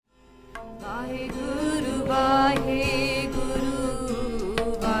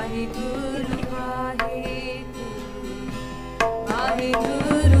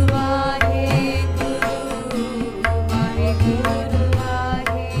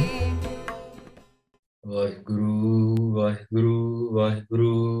ਵਾਹਿਗੁਰੂ ਵਾਹਿਗੁਰੂ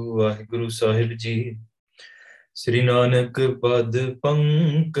ਵਾਹਿਗੁਰੂ ਵਾਹਿਗੁਰੂ ਸਾਹਿਬ ਜੀ। ਸ੍ਰੀ ਨਾਨਕ ਪਦ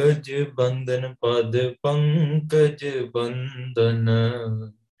ਪੰਕਜ ਬੰਦਨ, ਪਦ ਪੰਕਜ ਬੰਦਨ।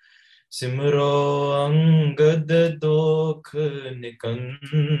 ਸਿਮਰੋ ਅੰਗਦ ਦੋਖ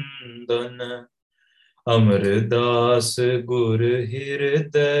ਨਿਕੰਦਨ। ਅਮਰਦਾਸ ਗੁਰ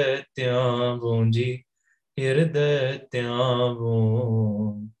ਹਿਰਦੈ ਧਿਆਵੋ ਜੀ, ਹਿਰਦੈ ਧਿਆਵੋ।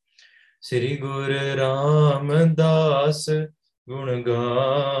 ਸ੍ਰੀ ਗੁਰ ਰਾਮਦਾਸ ਗੁਣ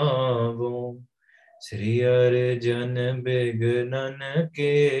ਗਾਵੋ। ਸ੍ਰੀ ਅਰਜਨ ਬਿਗਨਨ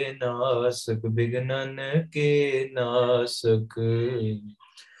ਕੇ ਨਾਸਕ, ਬਿਗਨਨ ਕੇ ਨਾਸਕ।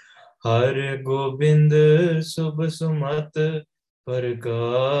 ਹਰ ਗੋਬਿੰਦ ਸੁਭ ਸੁਮਤ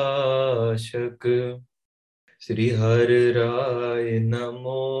ਪ੍ਰਕਾਸ਼ਕ। ਸ੍ਰੀ ਹਰਿ ਰਾਇ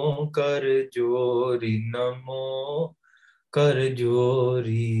ਨਮੋ ਕਰ ਜੋਰੀ, ਨਮੋ ਕਰ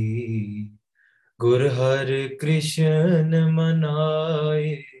ਜੋਰੀ। ਗੁਰ ਹਰਿ ਕ੍ਰਿਸ਼ਨ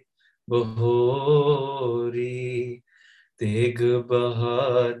ਮਨਾਏ ਬਹੋਰੀ। ਤੇਗ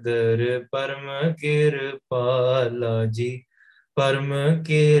ਬਹਾਦਰ ਪਰਮ ਕਿਰਪਾਲਾ ਜੀ, ਪਰਮ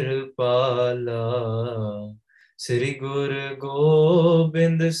ਕਿਰਪਾਲਾ। ਸ੍ਰੀ ਗੁਰ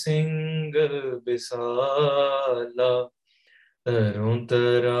ਗੋਬਿੰਦ ਸਿੰਘ ਬਿਸਾਲਾ। ਤਰੋਂ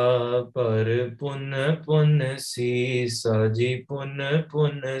ਤਰਾ ਪਰ ਪੁਨ ਪੁਨ ਸੀਸਾ ਜੀ, ਪੁਨ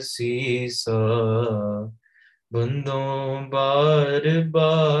ਪੁਨ ਸੀਸਾ। ਬੰਦੋਂ ਬਾਰ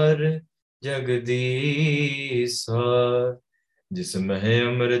ਬਾਰ ਜਗਦੀਸਾ। ਜਿਸ ਮਹਿ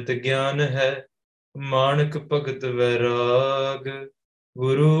ਅੰਮ੍ਰਿਤ ਗਿਆਨ ਹੈ, ਮਾਣਕ ਭਗਤ ਵੈਰਾਗ।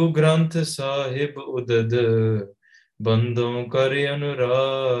 ਗੁਰੂ ਗ੍ਰੰਥ ਸਾਹਿਬ ਉਦਦ, ਬੰਦੋਂ ਕਰ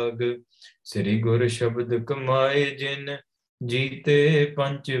ਅਨੁਰਾਗ। ਸ੍ਰੀ ਗੁਰ ਸ਼ਬਦ ਕਮਾਏ ਜਿਨ, ਜੀਤੇ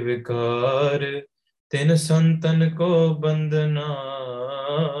ਪੰਚ ਵਿਕਾਰ। ਤਿਨ ਸੰਤਨ ਕੋ ਬੰਦਨਾ,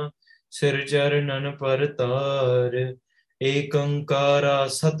 ਸਿਰ ਚਰਨਨ ਪਰਤਾਰ। ਏਕ ਓੰਕਾਰਾ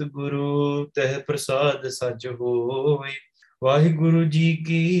ਸਤਿਗੁਰੂ, ਤਹਿ ਪ੍ਰਸਾਦ ਸਚ ਹੋਇ। ਵਾਹਿਗੁਰੂ ਜੀ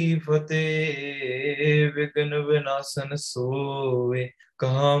ਕੀ ਫਤਿਹ, ਵਿਘਨ ਵਿਨਾਸ਼ਨ ਸੋਇ।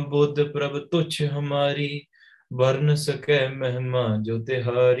 ਕਹਾਂ ਬੁੱਧ ਪ੍ਰਭ ਤੁਛ ਹਮਾਰੀ, ਵਰਨ ਸਕੈ ਮਹਿਮਾ ਜੋ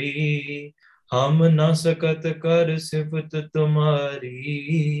ਤਿਹਾਰੀ। ਹਮ ਨਾ ਸਕਤ ਕਰ ਸਿਫਤ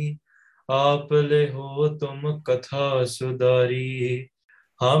ਤੁਮਾਰੀ, ਆਪ ਲੈ ਹੋ ਤੁਮ ਕਥਾ ਸੁਧਾਰੀ।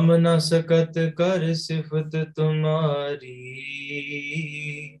 ਹਮ ਨਾ ਸਕਤ ਕਰ ਸਿਫਤ ਤੁਮਾਰੀ,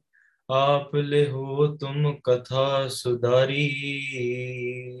 ਆਪ ਲੈ ਹੋ ਤੁਮ ਕਥਾ ਸੁਧਾਰੀ।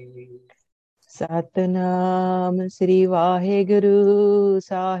 ਸਤਨਾਮ ਸ੍ਰੀ ਵਾਹਿਗੁਰੂ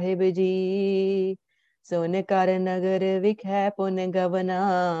ਸਾਹਿਬ ਜੀ। ਸੁਨ ਕਰ ਨਗਰ ਵਿਖੈ ਪੁਨ ਗਵਨਾ,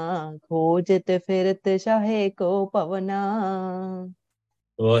 ਖੋਜਤ ਫਿਰਤ ਸ਼ਾਹੇ ਕੋ ਪਵਨਾ।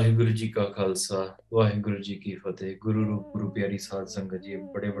 ਵਾਹਿਗੁਰੂ ਜੀ ਕਾ ਖਾਲਸਾ, ਵਾਹਿਗੁਰੂ ਜੀ ਕੀ ਫਤਿਹ। ਗੁਰੂ ਰੂਪ ਗੁਰੂ ਪਿਆਰੀ ਸਾਧ ਸੰਗਤ ਜੀ,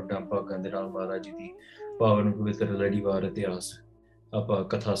 ਬੜੇ ਵੱਡਾ ਭਾਗਾਂ ਦੇ ਨਾਲ ਮਹਾਰਾਜ ਜੀ ਦੀ ਪਾਵਨ ਪਵਿੱਤਰ ਲੜੀਵਾਰ ਇਤਿਹਾਸ ਆਪਾਂ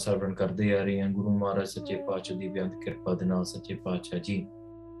ਕਥਾ ਸਰਵਣ ਕਰਦੇ ਆ ਰਹੇ ਹਾਂ। ਗੁਰੂ ਮਹਾਰਾਜ ਸੱਚੇ ਪਾਤਸ਼ਾਹ ਦੀ ਬੇਅੰਤ ਕਿਰਪਾ ਦੇ ਨਾਲ ਸੱਚੇ ਪਾਤਸ਼ਾਹ ਜੀ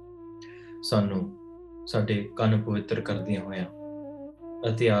ਸਾਨੂੰ ਸਾਡੇ ਕੰਨ ਪਵਿੱਤਰ ਕਰਦਿਆਂ ਹੋਇਆਂ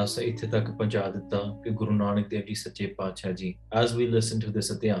ਇਤਿਹਾਸ ਇੱਥੇ ਤੱਕ ਪਹੁੰਚਾ ਦਿੱਤਾ ਕਿ ਗੁਰੂ ਨਾਨਕ ਦੇਵ ਜੀ ਸੱਚੇ ਪਾਤਸ਼ਾਹ ਜੀ, as we listen to this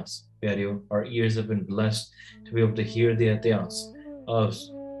ਇਤਿਹਾਸ ਪਿਆਰਿਓ, our ears have been blessed to be able to hear the ਇਤਿਹਾਸ of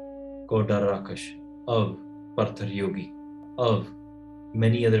Koda Rakash, of Parthar Yogi, of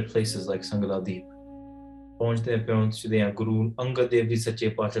many other places like Sangaladeep. ਪਹੁੰਚਦੇ ਪਹੁੰਚਦੇ ਆ ਗੁਰੂ ਅੰਗਦ ਦੇਵ ਜੀ ਸੱਚੇ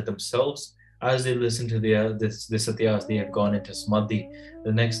ਪਾਤਸ਼ਾਹ themselves, as they listen to this ਇਤਿਹਾਸ, they have gone into samadhi.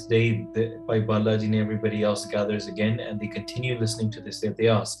 The next day, Bhai Balaji and everybody else gathers again and they continue listening to this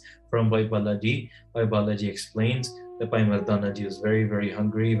ityas from Bhai Balaji. Bhai Balaji explains that Bhai Mardana ji was very, very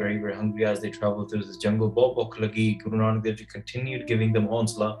hungry, very, very hungry as they traveled through this jungle. Bahut bhukh lagi. Guru Nanak Dev Ji continued giving them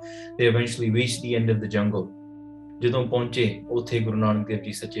honsla. They eventually reached the end of the jungle. ਜਦੋਂ ਪਹੁੰਚੇ ਉੱਥੇ ਗੁਰੂ ਨਾਨਕ ਦੇਵ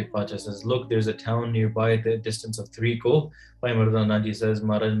ਜੀ ਸੱਚੇ ਪਾਤਸ਼ਾਹ says, look, there's a town nearby at the distance of 3 ko. Bhai Mardana ji says,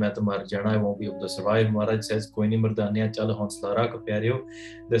 Maharaj, ਮੈਂ ਤਾਂ ਮਰ ਜਾਣਾ, I won't be able to survive. Maharaj says, ਕੋਈ ਨਹੀਂ ਮਰਦਾਨਿਆ, ਚੱਲ ਹੌਸਲਾ ਰੱਖ ਪਿਆਰਿਓ.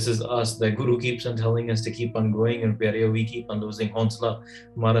 This is us, that Guru keeps on telling us to keep on going, and ਪਿਆਰਿਓ, we keep on losing ਹੌਸਲਾ.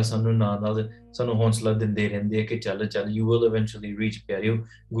 ਮਹਾਰਾਜ ਸਾਨੂੰ ਨਾਲ ਸਾਨੂੰ ਹੌਸਲਾ ਦਿੰਦੇ ਰਹਿੰਦੇ ਕਿ ਚੱਲ you will eventually reach ਪਿਆਰਿਓ.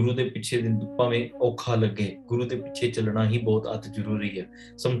 ਗੁਰੂ ਦੇ ਪਿੱਛੇ ਭਾਵੇਂ ਔਖਾ ਲੱਗੇ, ਗੁਰੂ ਦੇ ਪਿੱਛੇ ਚੱਲਣਾ ਹੀ ਬਹੁਤ ਅਤ ਜ਼ਰੂਰੀ ਹੈ.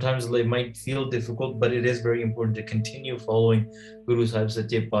 Sometimes it might feel difficult, but it is very important to continue following Guru Sahib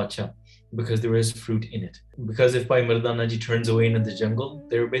Sache Pacha, because there is fruit in it. Because if Bhai Mardana ji turns away into the jungle,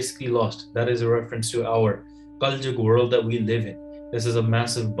 they're basically lost. That is a reference to our Kaljug world that we live in. This is a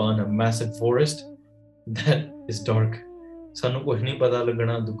massive bun, a massive forest that is dark. Sanu kuch nahi pata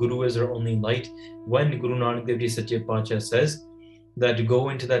lagana. The Guru is our only light. When Guru Nanak Dev Ji Sache Pacha says that to go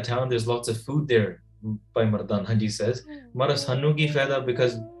into that town, there's lots of food there, Bhai Mardana ji says, Mara sanu ki faida,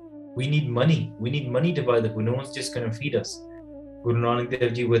 because we need money. We need money to buy the food. No one's just going to feed us. Guru Nanak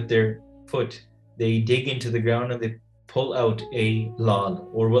Dev Ji, with their foot, they dig into the ground and they pull out a Laal,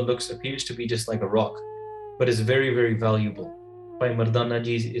 or what appears to be just like a rock, but is very, very valuable. Bhai Mardana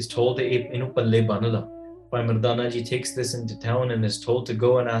ji is told that inu palle banala. Bhai Mardana ji takes this into town and is told to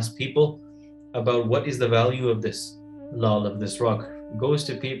go and ask people about what is the value of this Laal, of this rock. Goes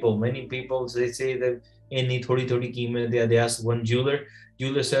to people, many people, they say that any thodi thodi keemat. They ask one jeweler.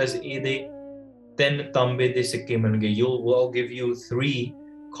 Jeweler says, "Ede 10 tambe de sikke mange. I'll give you 3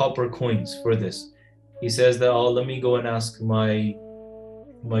 copper coins for this." He says that, "Oh, let me go and ask my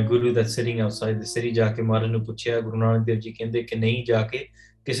guru that's sitting outside the city." Jaake Maharaj nu puchhiya. Guru Nanak Dev Ji kende ki nahi, jaake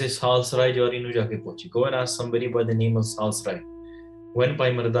kise Salsarai Jawari nu jaake puchi. Go and ask somebody by the name of Salsarai. When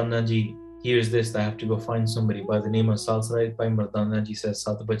Bhai Mardana ji hears this, I have to go find somebody by the name of Salsarai. Bhai Mardana ji says,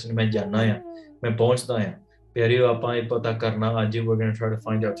 "Sat bachan main janna hai, main pahunchda hai." Pyareo, apan eh pata karna aaj. We're going to try to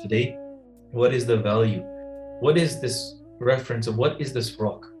find out today, what is the value? What is this reference of what is this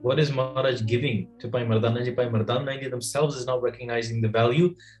rock? What is Maharaj giving to Bhai Mardana ji? Bhai Mardana ji themselves is not recognizing the value,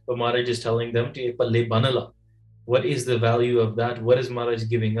 but Maharaj is telling them to palle banala. What is the value of that? What is Maharaj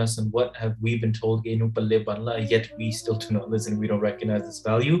giving us, and what have we been told? Yet we still do not listen. We don't recognize this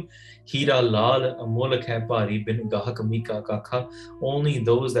value. Hira Laal amolak hai pari bin gahak mika kakha. Only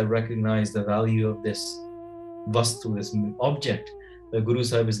those that recognize the value of this vastu, this object the Guru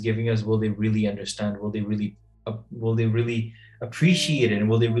Sahib is giving us, will they really understand? Will they really appreciate it? And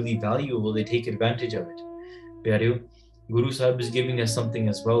will they really value it? Will they take advantage of it? Pyareo, Guru Sahib is giving us something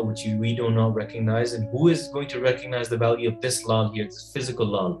as well which we do not recognize. And who is going to recognize the value of this Laal here, this physical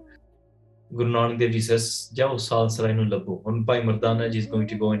Laal? Guru Nanak Dev Ji says, "Jao Salsarai nu labbo." And Bhai Mardana ji is going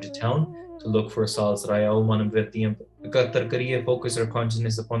to go into town to look for a Salsarai. Ao manam virtiyam ekatar kariye, focus our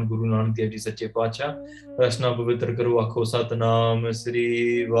consciousness upon Guru Nanak Dev Ji Sache Pacha. Rasna pavitra karu, akho satnam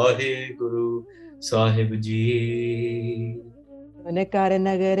Sri Vahe Guru Sahib Ji. Nanak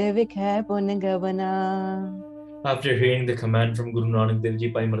nagar vikhay pun gavana. After hearing the command from Guru Nanak Dev Ji,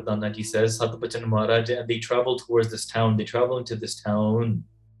 Bhai Mardana ji says, "Satbachan Maharaj," and they travel towards this town. They travel into this town.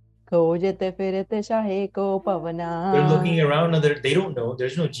 Khojat firat shahe ko pavana. They're looking around and they don't know.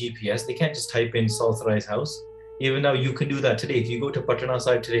 There's no GPS. They can't just type in Salsarai's house. Even now, you can do that today. If you go to Patna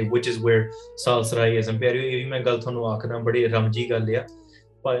side today, which is where Salsarai is,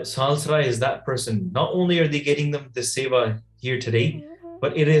 but Salsarai is that person. Not only are they getting them the seva here today,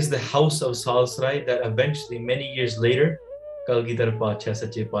 but it is the house of Salsarai that eventually, many years later, Kalgidhar Pacha,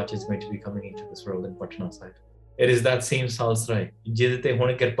 Sache Pacha is going to be coming into this world in Patna side. It is that same Salsarai.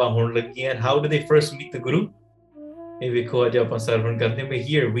 And how did they first meet the Guru? But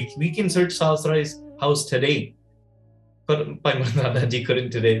here, we can search Salsarai's house today. But Bhai Mardana ji couldn't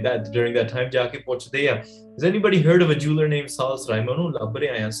today. That during that time, has anybody heard of a jeweler named Salsarai?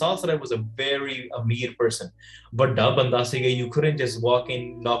 Salsarai was a very amir person. But you couldn't just walk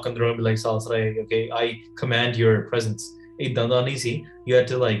in, knock on the door and be like, "Salsarai, okay, I command your presence." You had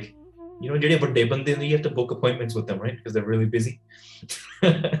to you have to book appointments with them, right? Because they're really busy.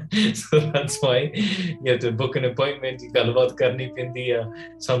 So that's why you have to book an appointment.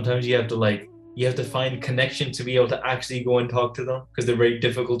 Sometimes you have to find connections to be able to actually go and talk to them, because they're very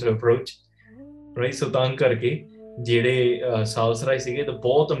difficult to approach, right? So ਤਾਂ ਕਰਕੇ ਜਿਹੜੇ ਸਾਲਸਰਾਏ ਸੀਗੇ ਤਾਂ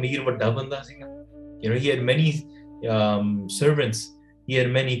ਬਹੁਤ ਅਮੀਰ ਵੱਡਾ ਬੰਦਾ ਸੀਗਾ. He had many servants. He had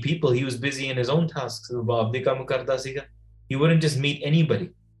many people. He was busy in his own tasks. ਆਪਦੇ ਕੰਮ ਕਰਦਾ ਸੀਗਾ. He wouldn't just meet anybody.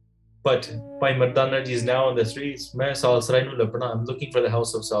 But Bhai Mardana ji is now on the streets. I'm looking for the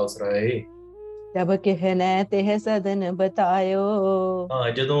house of Salsarai.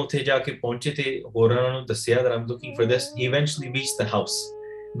 ਜਦੋਂ ਉੱਥੇ ਜਾ ਕੇ ਪਹੁੰਚੇ ਤੇ ਹੋਰਾਂ ਨੂੰ ਦੱਸਿਆ that I'm looking for this, he eventually reached the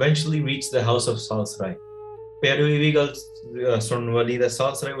house of Salsarai. Pero ਇਹ ਵੀ ਗੱਲ ਸੁਣਨ ਵਾਲੀ that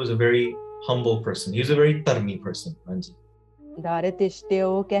Salsarai was a very humble person. He was a very dharmi person. ਹਾਂਜੀ.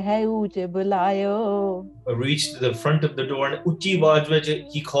 Reached the front of the door and ਉੱਚੀ ਆਵਾਜ਼ ਵਿੱਚ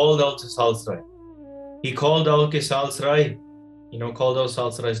he called out to Salsarai. He called out ਕਿ Salsarai, called out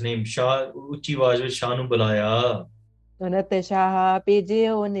Salsarai's name. Shah ਉੱਚੀ ਆਵਾਜ਼ ਵਿੱਚ ਸ਼ਾਹ ਨੂੰ ਬੁਲਾਇਆ. When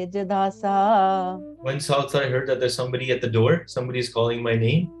Salsarai heard that there's somebody at the door, somebody's calling my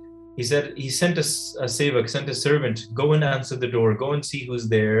name, he said, he sent a sevak, sent a servant, go and answer the door, go and see who's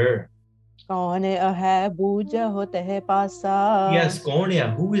there. Yes,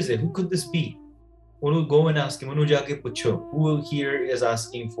 who is it? Who could this be? Go and ask him. Who here is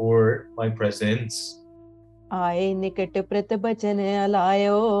asking for my presence? So then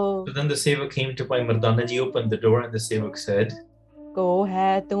the sevak came to Bhai Mardana ji, opened the door, and the sevak said,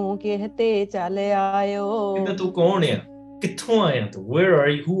 where are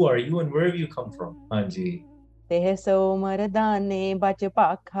you? Who are you? And where have you come from? Hanji. Then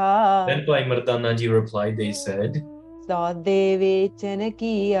Bhai Mardana ji replied, they said, सौदे वेचन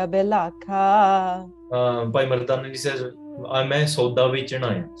की अभिलाखा. Bhai Mardana ji says, I'm a Sauda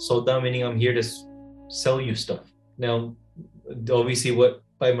Vichanaya. Sauda meaning I'm here to sell you stuff. Now, obviously, what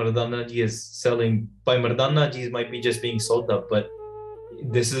Bhai Mardana ji is selling, Bhai Mardana ji might be just being Sauda, but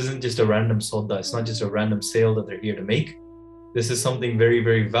this isn't just a random Sauda. It's not just a random sale that they're here to make. This is something very,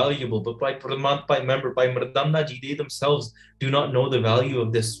 very valuable. But Bhai Mardana ji, they themselves do not know the value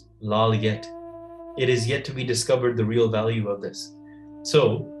of this Laal yet. It is yet to be discovered the real value of this.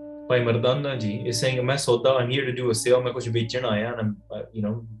 So, Bhai Mardana ji is saying, I'm here to do a sale, and I'm,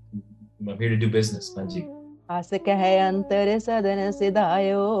 I'm here to do business. Ji. आस कहे अंतर सदन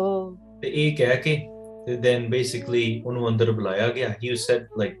सिधायो. Then basically, he said,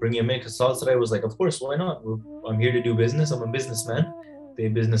 like, bring him in. Because Salsarai was like, of course, why not? I'm here to do business. I'm a businessman. The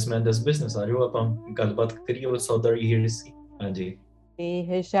businessman does business. Are you up? Are you here to see? Ji. When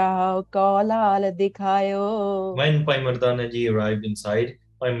Bhai Mardana ji arrived inside,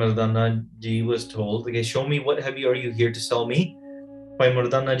 Bhai Mardana ji was told, okay, show me what are you here to sell me? Bhai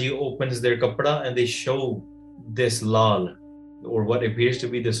Mardana ji opens their kapda and they show this Laal, or what appears to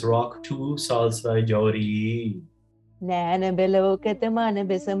be this rock, to Salsarai Jawari.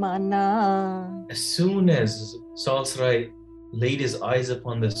 As soon as Salsarai laid his eyes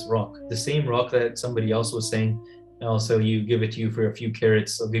upon this rock, the same rock that somebody else was saying, I'll sell you, give it to you for a few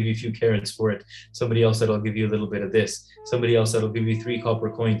carrots. I'll give you a few carrots for it. Somebody else said, I'll give you a little bit of this. Somebody else said, I'll give you 3 copper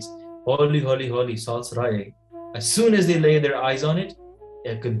coins. Holy, Salsarai. As soon as they lay their eyes on it,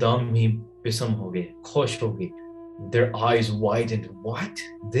 ekdam hi bisam ho gaye, khosh ho gaye. Their eyes widened. What?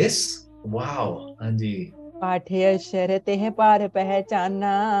 This? Wow. Anji.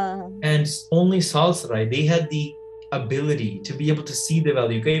 And only Salsarai, they had the ability to be able to see the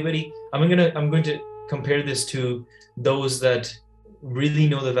value. I'm going to compare this to those that really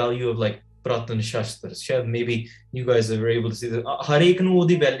know the value of like Pratan Shastras. Maybe you guys are able to see that.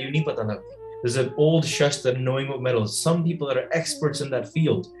 There's an old Shastra knowing what metals. Some people that are experts in that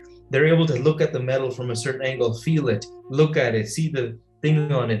field, they're able to look at the metal from a certain angle, feel it, look at it, see the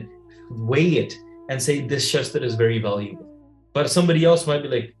thing on it, weigh it, and say this Shastra is very valuable. But somebody else might be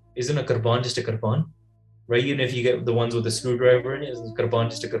like, isn't a karban just a karban? Right? Even if you get the ones with the screwdriver in it, isn't a karban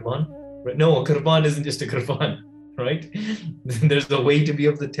just a karban? Right? No, a karban isn't just a karban, right? There's a way to be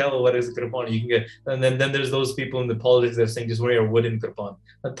able to tell what is a karban. You can get, and then there's those people in the politics that are saying just wear a wooden karban.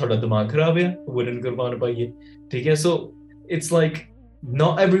 Wooden karban. So it's like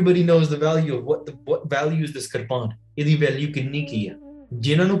not everybody knows the value of what value is this karban. Idi value kinni ki hai.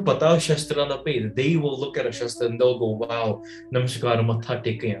 Jinna nu pata shastran da ped, they will look at a shastra and they'll go, wow, namaskar matha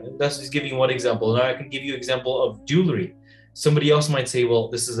teke. That's just giving you one example. Now I can give you an example of jewelry. Somebody else might say, well,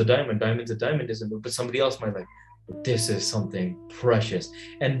 this is a diamond. Diamond's a diamond, isn't it? But somebody else might like, this is something precious.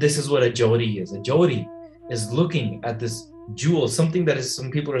 And this is what a jawari is. A jawari is looking at this jewel, something that is, some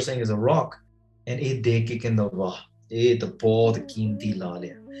people are saying is a rock. And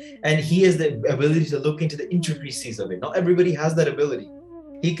and he has the ability to look into the intricacies of it. Not everybody has that ability.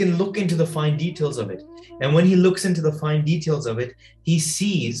 He can look into the fine details of it. And when he looks into the fine details of it, he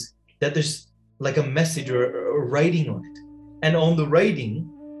sees that there's like a message or a writing on it. And on the writing,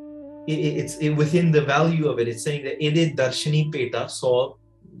 it's within the value of it. It's saying that ede darshani peta so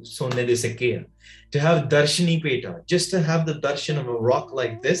sonne de sakya. To have darshani peta, just to have the darshan of a rock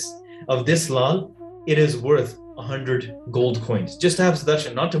like this, of this Laal, it is worth 100 gold coins. Just to have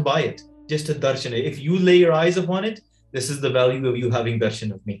darshan, not to buy it, just to darshan it. If you lay your eyes upon it, this is the value of you having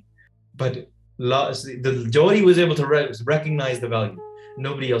darshan of me. But the Jawari was able to recognize the value.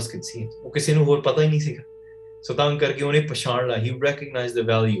 Nobody else could see it. So he recognized the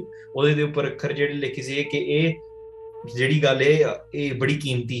value. He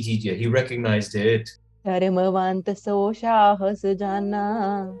recognized it.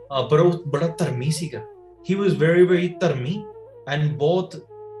 He was very, very dharmi and both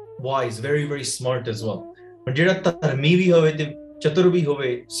wise, very, very smart as well. But guess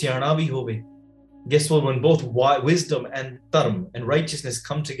what? When both wisdom and dharm and righteousness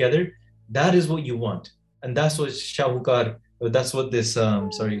come together, that is what you want. And that's what Shahukar, that's what this,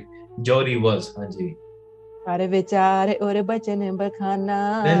 Jawari was. Haji. Then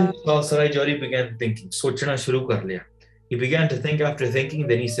Sarai Jawari began thinking. Sochna shuru kar liya. He began to think. After thinking,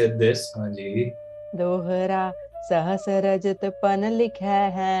 then he said this. Haji. Dohra सहस रजत पन लिखा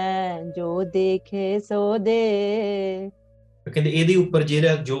है जो देखे सो दे. ਕਹਿੰਦੇ ਇਹਦੇ ਉੱਪਰ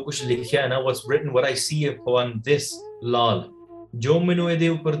ਜਿਹੜਾ ਜੋ ਕੁਝ ਲਿਖਿਆ ਹੈ ਨਾ, what's written, what I see upon this Laal, ਜੋ ਮੈਨੂੰ ਇਹਦੇ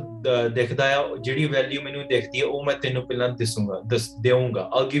ਉੱਪਰ ਦਿਖਦਾ ਹੈ, ਜਿਹੜੀ ਵੈਲਿਊ ਮੈਨੂੰ ਦਿਖਦੀ ਹੈ, ਉਹ ਮੈਂ ਤੈਨੂੰ ਪਹਿਲਾਂ ਦੇਵਾਂਗਾ.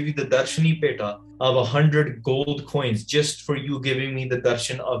 I'll give you the darshani peta of 100 gold coins just for you giving me the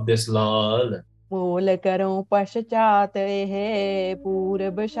darshan of this Laal. मोल करो पश्चात ਇਹ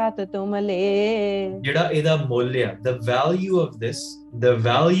ਪੂਰਬ ਛਤ ਤੁਮ ਲੇ ਜਿਹੜਾ ਇਹਦਾ ਮੁੱਲ ਆ, the value of this, the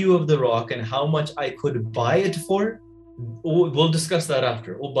value of the rock and how much I could buy it for, we'll discuss that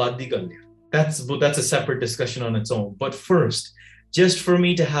after. ਉਹ ਬਾਅਦ ਦੀ ਗੱਲ ਆ. That's a separate discussion on its own. But first, just for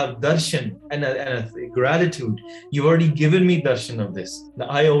me to have darshan and a gratitude, you've already given me darshan of this. Now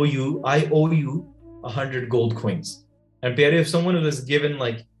I owe you 100 gold coins. And if someone was given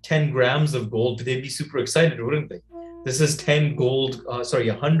like 10 grams of gold, they'd be super excited, wouldn't they? This is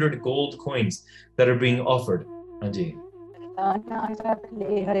 100 gold coins that are being offered. Hanji.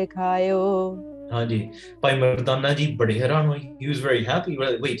 Hanji. Bhai Mardana ji bade heran hoye. He was very happy.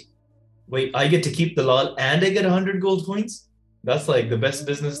 Wait, I get to keep the Laal and I get 100 gold coins? That's like the best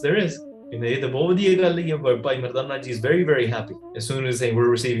business there is. Bhai Mardana ji is very, very happy as soon as they were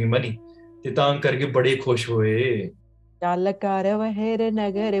receiving money. Titan karke bade khush hoye. ਚੱਲ ਕਰ ਵਹਿਰ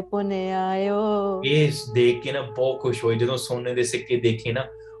ਨਗਰ ਪੁਨ ਆਇਓ ਇਸ ਦੇਖ ਕੇ ਨਾ ਬਹੁਤ ਖੁਸ਼ ਹੋਏ ਜਦੋਂ ਸੋਨੇ ਦੇ ਸਿੱਕੇ ਦੇਖੇ ਨਾ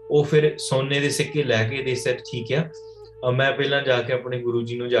ਉਹ ਫਿਰ ਸੋਨੇ ਦੇ ਸਿੱਕੇ ਲੈ ਕੇ ਦੇ ਸੈਟ ਠੀਕ ਆ ਮੈਂ ਪਹਿਲਾਂ ਜਾ ਕੇ ਆਪਣੇ ਗੁਰੂ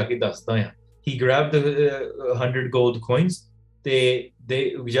ਜੀ ਨੂੰ ਜਾ ਕੇ ਦੱਸਦਾ ਆ he grabbed the 100 gold coins ਤੇ ਦੇ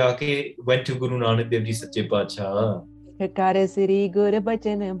ਜਾ ਕੇ went to ਗੁਰੂ ਨਾਨਕ ਦੇਵ ਜੀ ਸੱਚੇ ਪਾਤਸ਼ਾਹ ਕਰ ਸ੍ਰੀ ਗੁਰ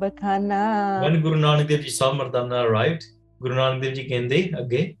ਬਚਨ ਬਖਾਨਾ when Guru Nanak Dev ji saw Mardana arrived Guru Nanak Dev ji ਕਹਿੰਦੇ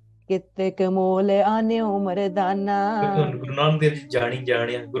ਅੱਗੇ ਕਿਤੇ ਮੋਲ ਆਨਿਓ ਮਰਦਾਨਾ ਗੁਰੂ ਨਾਨਕ ਦੇਵ ਜੀ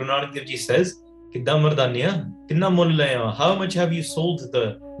ਜਾਣਿਆ ਗੁਰੂ ਨਾਨਕ ਦੇਵ ਜੀ says ਕਿੱਦਾਂ ਮਰਦਾਨਿਆ ਕਿੰਨਾ ਮੁੱਲ ਲਿਆ how much have you sold the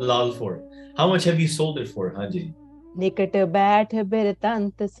Laal for how much have you sold it for ਹਾਂਜੀ ਨਿਕਟ ਬੈਠ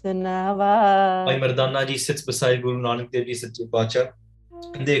ਬਿਰਤੰਤ ਸੁਨਾਵਾ ਭਾਈ ਮਰਦਾਨਾ ਜੀ sits beside ਗੁਰੂ ਨਾਨਕ ਦੇਵ ਜੀ ਸੱਚੇ ਪਾਤਸ਼ਾਹ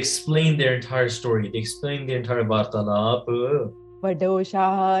and they explain their entire story they explain their entire ਵਾਰਤਾਲਾਪ ਵੱਡੋ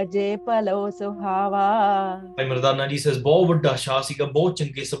ਸ਼ਾਹ ਜੇ ਭਲੋ ਸੁਹਾਵਾ ਭਾਈ ਮਰਦਾਨਾ ਜੀ says ਬਹੁਤ ਵੱਡਾ ਸ਼ਾਹ ਸੀਗਾ ਬਹੁਤ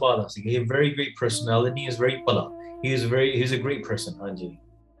ਚੰਗੇ ਸੁਭਾਅ ਦਾ ਸੀਗਾ he very great personality is very ਭਲਾ he's a great person ਹਾਂਜੀ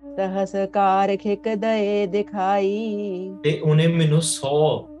ਸਹਸਕਾਰ ਖਿਕ ਦਏ ਦਿਖਾਈ ਤੇ ਉਹਨੇ ਮੈਨੂੰ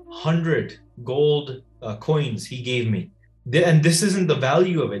 100 gold coins he gave me and this isn't the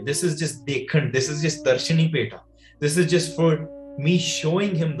value of it this is just dekhan this is just darshani peta this is just for me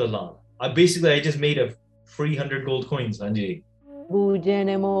showing him the Laal I just made a free 100 gold coins ਹਾਂਜੀ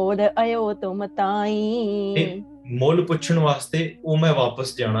ਬੂਜਨ mall ਆਇਓ ਤੁਮ ਤਾਈ ਮੁੱਲ ਪੁੱਛਣ ਵਾਸਤੇ ਉਹ ਮੈਂ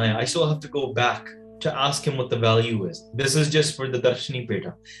ਵਾਪਸ ਜਾਣਾ ਹੈ I still have to go back to ask him what the value is this is just for the darshani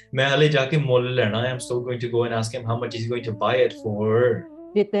peta ਮੈਂ ਹਲੇ ਜਾ ਕੇ ਮੁੱਲ ਲੈਣਾ ਹੈ I'm still going to go and ask him how much he's going to buy it for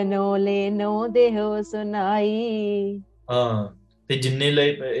ਜਿਤਨੋ ਲੈਨੋ ਦੇਹੋ ਸੁਨਾਈ ਤੇ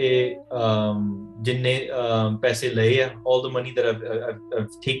ਜਿੰਨੇ ਪੈਸੇ ਲਏ ਆ all the money that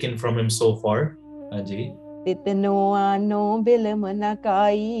I've taken from him so far ਹਾਂਜੀ ਤਿਤਨੋ ਆਨੋ ਬਿਲਮ ਨਾ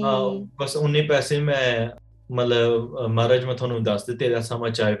ਕਾਈ ਬਸ ਉਹਨੇ ਪੈਸੇ ਮੈਂ ਮਤਲਬ ਮਹਾਰਾਜ ਮੈਂ ਤੁਹਾਨੂੰ ਦੱਸ ਦਿੱਤੇ that's how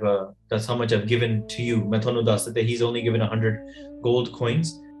much I've given to you ਮੈਂ ਤੁਹਾਨੂੰ ਦੱਸ ਦਿੱਤੇ he's only given 100 gold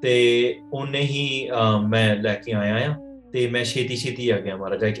coins ਤੇ ਉਹਨੇ ਹੀ ਮੈਂ ਲੈ ਕੇ ਆਇਆ ਆ ਤੇ ਮੈਂ ਛੇਤੀ ਆ ਗਿਆ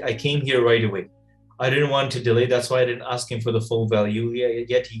ਮਹਾਰਾਜ I came here right away I didn't want to delay that's why I didn't ask him for the full value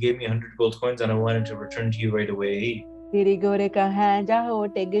yet he gave me 100 gold coins and I wanted to return to you right away ਤੇਰੀ ਗੋਰੇ ਕਹਾਂ ਜਾਹੋ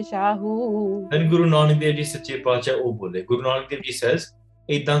TIG Shahu then Guru Nanak Dev ji ਸੱਚੇ ਪਾਤਸ਼ਾਹ ਉਹ ਬੋਲੇ Guru Nanak Dev ji says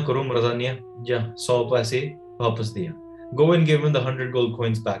ਇਦਾਂ ਕਰੋ ਮਰਦਾਨੀਆ ਜਾਂ 100 ਪੈਸੇ ਵਾਪਸ ਦਿਆ go and give him the 100 gold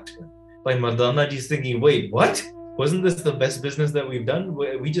coins back to him by Mardana ji is thinking wait what wasn't this the best business that we've done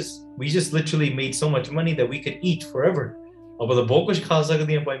we just literally made so much money that we could eat forever ਆਪਾਂ ਤਾਂ ਬਹੁਤ ਕੁਝ ਖਾ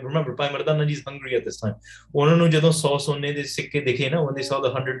ਸਕਦੇ ਹਾਂ remember Bhai Mardana ji is hungry at this time ਉਹਨਾਂ ਨੂੰ ਜਦੋਂ 100 ਸੋਨੇ ਦੇ ਸਿੱਕੇ ਦਿਖੇ ਨਾ when they saw the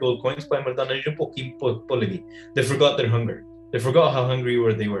 100 gold coins Bhai Mardana ji ਨੂੰ ਭੁੱਖੀ ਭੁੱਲ ਗਈ they forgot their hunger they forgot how hungry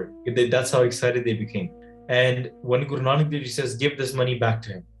they were that's how excited they became and when Guru Nanak Dev Ji says give this money back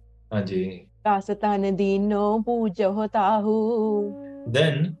to him ਹਾਂਜੀ ਕਾਸਤਨ ਦੀਨੋ ਪੂਜੋ ਤਾਹੂ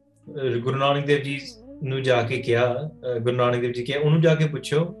then Guru Nanak Dev Ji ਨੂੰ ਜਾ ਕੇ ਕਿਹਾ Guru Nanak Dev Ji ਕਿਹਾ ਉਹਨੂੰ ਜਾ ਕੇ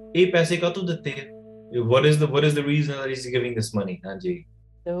ਪੁੱਛੋ ਇਹ ਪੈਸੇ ਕਾਹਤੋਂ ਦਿੱਤੇ what is the reason that he's giving this money ਹਾਂਜੀ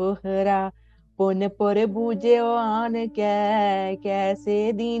ਤੋਹਰਾ ਪੁਨ ਪਰ ਬੂਝਿਓ ਆਨ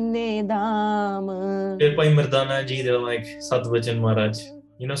ਕੈਸੇ ਦੀਨੇ ਦਾਮ ਫਿਰ ਭਾਈ ਮਰਦਾਨਾ ਜੀ they're like ਸਤ ਵਚਨ ਮਹਾਰਾਜ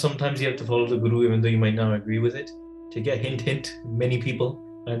you know sometimes you have to follow the guru even though you might not agree with it to get hint many people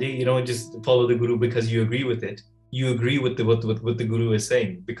and you don't just follow the guru because you agree with it you agree with what the guru is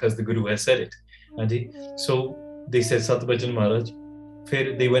saying because the guru has said it and so they said ਸਤ ਵਚਨ ਮਹਾਰਾਜ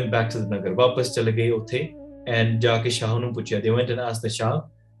ਫਿਰ they went back to the nagar ਵਾਪਸ ਚਲੇ ਗਏ ਉੱਥੇ and ਜਾ ਕੇ ਸ਼ਾਹ ਨੂੰ ਪੁੱਛਿਆ they went and asked the ਸ਼ਾਹ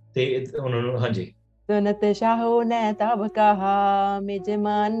ਤੇ ਉਹਨਾਂ ਨੂੰ ਹਾਂਜੀ ਸੁਨਤ ਸ਼ਾਹੋ ਨੇ ਤਬ ਕਹਾ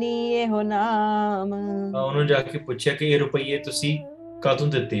ਮਿਜਮਾਨੀ ਇਹੋ ਨਾਮ ਉਹਨੂੰ ਜਾ ਕੇ ਪੁੱਛਿਆ ਕਿ ਇਹ ਰੁਪਈਏ ਤੁਸੀਂ ਕਾਹਤੋਂ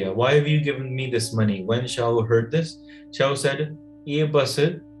ਦਿੱਤੇ ਆ why have you given me this money when Shah heard this Shah said ਇਹ ਬਸ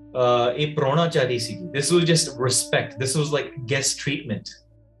ਇਹ ਪ੍ਰਾਹੁਣਾਚਾਰੀ ਸੀਗੀ this was just respect this was like guest treatment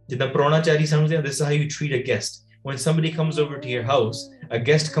ਜਿੱਦਾਂ ਪ੍ਰਾਹੁਣਾਚਾਰੀ ਸਮਝਦੇ ਆ this is how you treat a guest when somebody comes over to your house a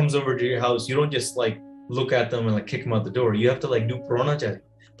guest comes over to your house, you don't just like look at them and like kick them out the door. You have to like do pranachari.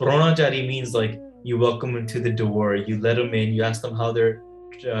 Pranachari means like you welcome them to the door, you let them in, you ask them how their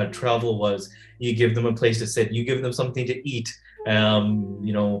travel was, you give them a place to sit, you give them something to eat.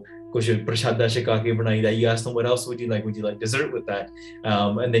 You know, you ask them what else would you like dessert with that,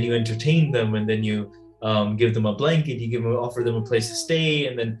 and then you entertain them, and then you give them a blanket, offer them a place to stay,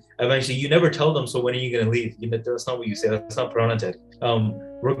 and then eventually you never tell them, so when are you going to leave? That's not what you say. That's not pranachari.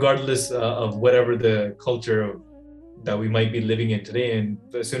 Regardless of whatever the culture that we might be living in today, and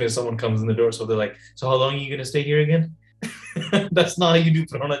as soon as someone comes in the door, so they're like, so how long are you going to stay here again? That's not how you do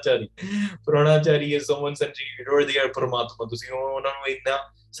pranachari. Pranachari is someone entering your door, they are paramatma.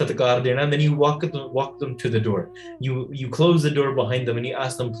 And then you walk them to the door. You close the door behind them and you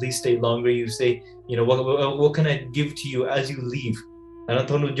ask them, please stay longer. You say, you know, what can I give to you as you leave?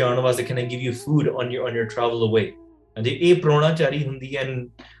 Can I give you food on your travel away? And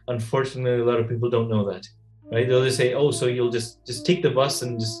unfortunately, a lot of people don't know that. Right? They'll just say, oh, so you'll just take the bus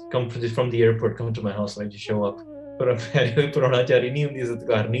and just come from the airport, come to my house, and I just show up. And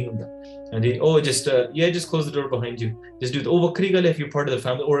just close the door behind you. Just do it. If you're part of the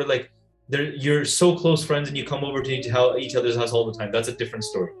family, or like you're so close friends and you come over to each other's house all the time. That's a different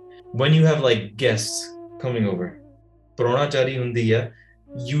story. When you have like guests coming over, you're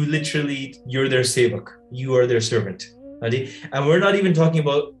their sevak. You are their servant. And we're not even talking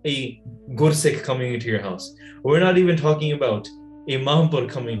about a Gursikh coming into your house. We're not even talking about a Mahampur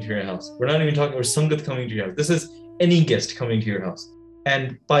coming to your house. We're not even talking about Sangat coming to your house. This is any guest coming to your house.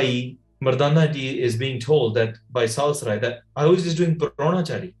 And by Mardana ji is being told that by Salsarai that I was just doing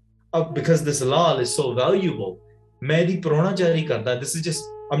pranachari. Because this Laal is so valuable. Main pranachari karta. This is just,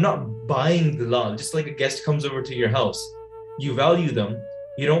 I'm not buying the Laal. Just like a guest comes over to your house, you value them.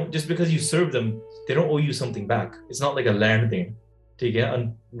 You don't, just because you serve them, they don't owe you something back. It's not like a land thing.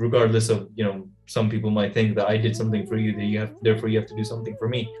 And regardless of, you know, some people might think that I did something for you, therefore you have to do something for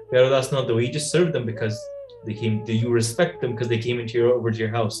me. But that's not the way. You just serve them because you respect them because they came over to your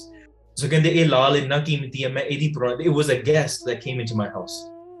house. So it was a guest that came into my house.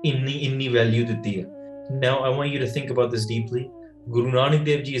 Inni value ditti. Now I want you to think about this deeply. Guru Nanak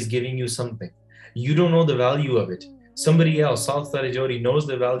Dev Ji is giving you something. You don't know the value of it. Somebody else, South Tarajori, knows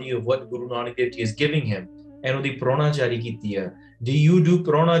the value of what Guru Nanak Dev Ji is giving him. And odi pranachari kitiya. Do you do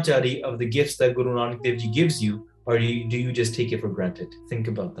pranachari of the gifts that Guru Nanak Dev Ji gives you, or do you just take it for granted? Think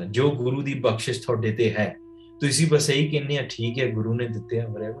about that. Jo Guru di bakshish thode te hai. Tusi bas ehi kehne ha theek hai Guru ne ditte ha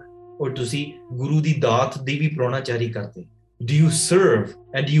whatever. Or tusi Guru di daat di bhi pranachari karte. Do you serve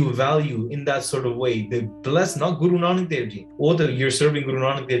and do you value in that sort of way the bless, not Guru Nanak Dev Ji? You're serving Guru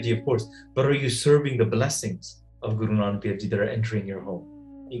Nanak Dev Ji, of course, but are you serving the blessings of Guru Nanak Dev Ji that are entering your home?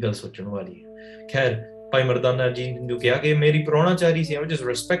 Ye gal sochਣ ਵਾਲੀ ਹੈ. Khair, Bhai Mardana ji ne kiha ki meri pranachari si, I was just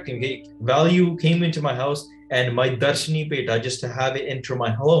respecting it. Value came into my house, and my darshani peta, just to have it enter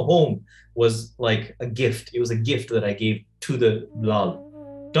my home, was like a gift. It was a gift that I gave to the Laal.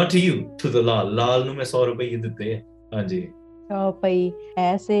 Not to you, to the Laal. Laal nu main 100 rupees ditte hai. Hanji. ਪਈ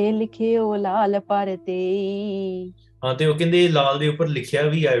ਐਸੇ ਲਿਖਿਓ ਲਾਲ ਪਰ ਤੇ ਹਾਂ ਤੇ ਉਹ ਕਹਿੰਦੇ ਲਾਲ ਦੇ ਉੱਪਰ ਲਿਖਿਆ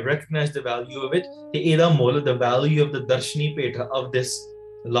ਵੀ I recognize the value of it ਤੇ ਇਹਦਾ ਮੁੱਲ the value of the darshani peta of this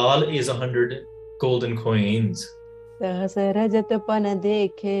Laal is 100 golden coins. ਸਹਸ Rajat ਪਨ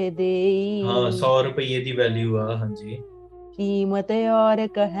ਦੇਖੇ ਦੇਈ ਹਾਂ 100 ਰੁਪਏ ਦੀ ਵੈਲਿਊ ਆ. ਹਾਂਜੀ ਕੀਮਤ ਔਰ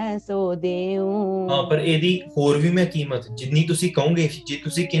ਕਹੈ ਸੋ ਦੇਉ. ਹਾਂ ਪਰ ਇਹਦੀ ਹੋਰ ਵੀ ਮੈਂ ਕੀਮਤ ਜਿੰਨੀ ਤੁਸੀਂ ਕਹੋਗੇ, ਜੇ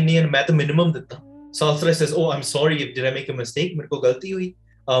ਤੁਸੀਂ ਕਿੰਨੀ, ਮੈਂ ਤਾਂ ਮਿਨੀਮਮ ਦਿੱਤਾ. Salsara says, oh, I'm sorry, did I make a mistake? Mere ko galti hui.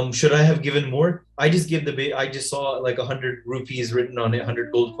 Should I have given more? I just saw like 100 rupees written on it, 100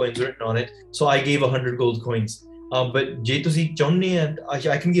 gold coins written on it. So I gave 100 gold coins. But je tusi chahne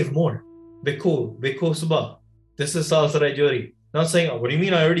I can give more. Bekho subah. This is Salsara Jori. Not saying, oh, what do you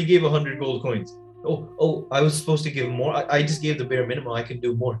mean? I already gave 100 gold coins. Oh, I was supposed to give more. I just gave the bare minimum. I can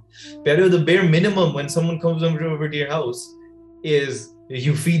do more. But the bare minimum when someone comes over to your house is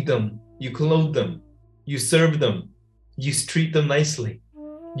you feed them. You clothe them, you serve them, you treat them nicely,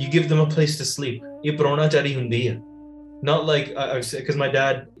 you give them a place to sleep. Ye pranachari hundi hai. Not like, because my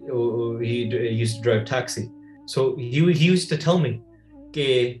dad, he used to drive taxi. So he used to tell me,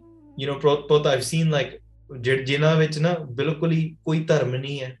 ke, you know, I've seen like, jina vich na, bilkul hi koi dharm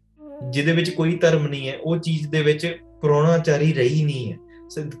nahi hai. Jide vich koi dharm nahi hai, oh cheez de vich pranachari rahi nahi hai.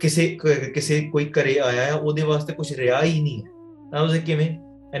 So, kise koi kare aaya hai, ode vaste kuch reha hi nahi hai. I was like, kiਵੇਂ?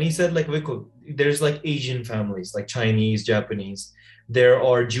 And he said, like, there's like Asian families, like Chinese, Japanese. There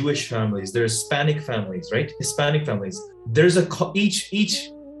are Jewish families. There's Hispanic families, right? Hispanic families. There's each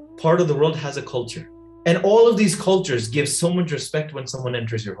part of the world has a culture. And all of these cultures give so much respect when someone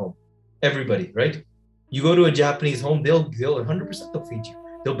enters your home. Everybody, right? You go to a Japanese home, they'll 100% they'll feed you.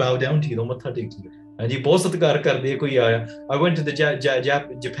 They'll bow down to you. They'll matha take you. And you both I went to the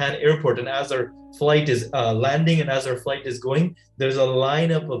Japan airport, and as our flight is landing and as our flight is going, there's a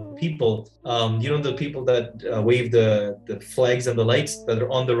lineup of people. The people that wave the flags and the lights that are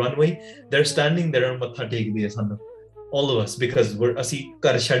on the runway. They're standing there and matha take the all of us, because we're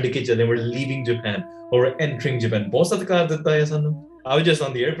leaving Japan or we're entering Japan. I was just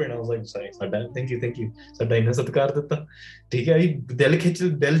on the airplane. I was like, sorry, thank you.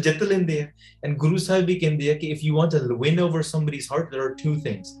 And Guru Sahib bhi kehndi hai ki if you want to win over somebody's heart, there are two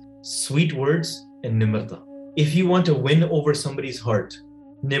things: sweet words and nimrata. If you want to win over somebody's heart,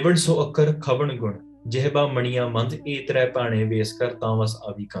 nibar so akkar khavan gun, jehba maniya mand e tre pane veskar tamas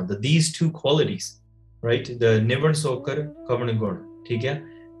avi kand. These two qualities, right? The nibar so akkar khavan gun, theek hai?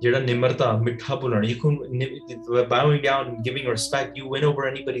 Jehda nimrata, mitha bolana, you can bowing down, giving respect, you win over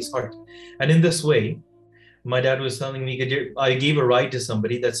anybody's heart. And in this way, my dad was telling me, I gave a ride to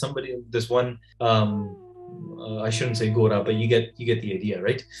somebody, this one, I shouldn't say Gora, but you get the idea,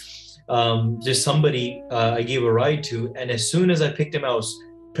 right? Just somebody I gave a ride to, and as soon as I picked him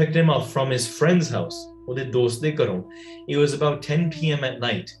up from his friend's house, it was about 10 p.m. at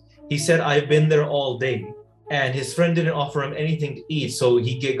night. He said, I've been there all day. And his friend didn't offer him anything to eat. So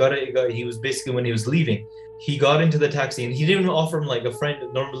he was basically, when he was leaving, he got into the taxi, and he didn't offer him like a friend.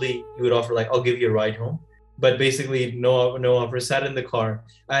 Normally you would offer like, I'll give you a ride home. But basically no offer, sat in the car.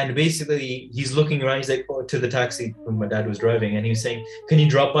 And basically he's looking around, he's like, to the taxi when my dad was driving. And he was saying, can you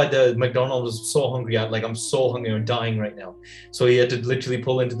drop by the McDonald's? I was so hungry. I'm so hungry, I'm dying right now. So he had to literally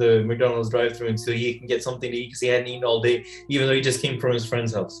pull into the McDonald's drive-thru so he can get something to eat, because he hadn't eaten all day, even though he just came from his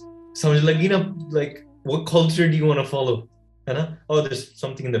friend's house. So I was like, like, what culture do you want to follow? Oh, there's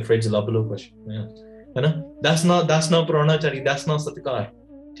something in the fridge. That's not pranachari. That's not satkar.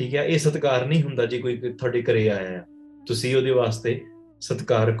 ठीक है, ये सत्कार नहीं हुंदा जे कोई थोड़े करे आया है, तुसी ओदे वास्ते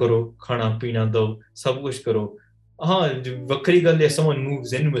सत्कार करो, खाना पीना दो, सब कुछ करो. हाँ, वक्री गल है, someone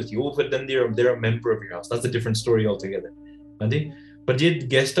moves in with you, but then they're a member of your house. That's a different story altogether. पर जे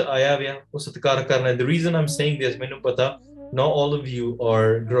guest आया हुआ, वो सत्कार करना है. The reason I'm saying this, मैंने पता, not all of you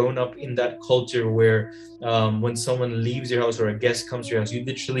are grown up in that culture where when someone leaves your house or a guest comes to your house, you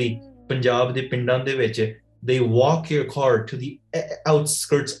literally, Punjab de pindan de vich, they walk your car to the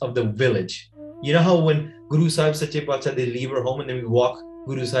outskirts of the village. You know how when Guru Sahib Sache Pacha, they leave our home and then we walk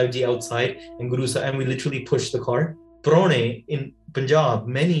Guru Sahib Ji outside and we literally push the car? Prone in Punjab,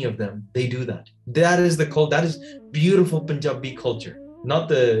 many of them, they do that. That is beautiful Punjabi culture, not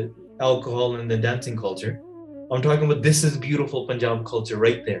the alcohol and the dancing culture. I'm talking about, this is beautiful Punjab culture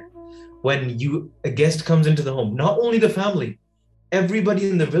right there. When a guest comes into the home, not only the family, everybody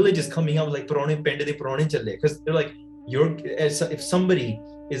in the village is coming out like Parone Pende de Parone Chale, because they're like, if somebody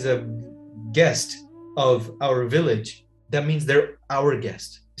is a guest of our village, that means they're our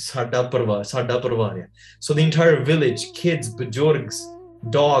guest. Sada parvar. So the entire village, kids, bajorgs,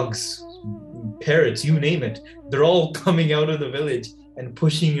 dogs, parrots, you name it, they're all coming out of the village and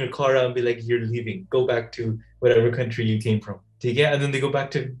pushing your car out and be like, you're leaving, go back to whatever country you came from. And then they go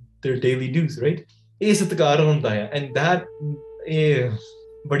back to their daily dues, right? And that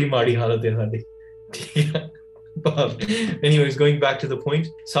badi maadi halat hai sadi. Anyways, going back to the point,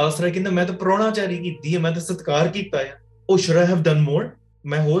 Sasra kinda main to pranachari ਕੀਤੀ ਹੈ, ਮੈਂ ਤਾਂ ਸਤਕਾਰ ਕੀਤਾ ਹੈ. Oh, should I have done more?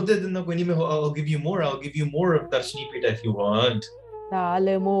 ਮੈਂ ਹੋਰ ਦੇ ਦਿੰਦਾ ਕੋਈ ਨਹੀਂ, I'll give you more of Darshini Pita if you want.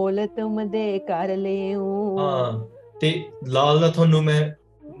 ਲਾਲ ਮੋਲ ਤੁਮ ਦੇ ਕਰ ਲਿਓ. ਹਾਂ, ਤੇ ਲਾਲ ਦਾ ਤੁਹਾਨੂੰ ਮੈਂ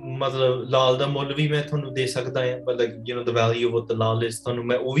ਮਤਲਬ ਲਾਲ ਦਾ ਮੁੱਲ ਵੀ ਮੈਂ ਤੁਹਾਨੂੰ ਦੇ ਸਕਦਾ ਹਾਂ, ਮਤਲਬ the value of what the Lal is, ਤੁਹਾਨੂੰ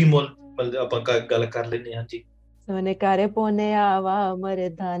ਮੈਂ ਉਹ ਵੀ ਮੁੱਲ ਮਤਲਬ ਆਪਾਂ ਗੱਲ ਕਰ ਲੈਂਦੇ ਹਾਂ ਜੀ. ਸੋਨੇ ਘਰ ਪੋਨੇ ਆਵਾ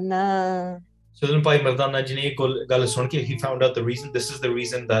Mardana. So then Bhai Mardana ji ne ਗੱਲ ਸੁਣ ਕੇ, he found out the reason. This is the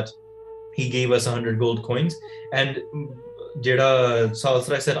reason that he gave us 100 gold coins. And ਜਿਹੜਾ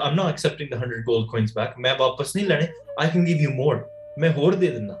Salisra said, I'm not accepting the 100 gold coins back. ਮੈਂ ਵਾਪਸ ਨਹੀਂ ਲੈਣੇ. I can give you more. ਮੈਂ ਹੋਰ ਦੇ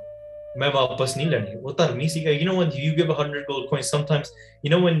ਦਿੰਦਾ. ਮੈਂ ਵਾਪਸ ਨਹੀਂ ਲੈਣੇ. ਉਹ ਧਰਮੀ ਸੀਗਾ. You know, when you give 100 gold coins, sometimes, you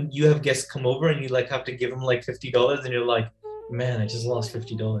know, when you have guests come over and you like have to give them like $50 and you're like, man, I just lost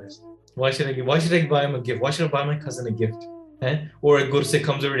 $50. Why should I buy him a gift? Why should I buy my cousin a gift? Or a Gursikh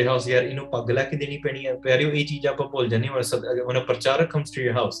comes over to your house, pag la ke deni peni hai, pyareo ye cheez aap bhul jani. When a pracharak comes to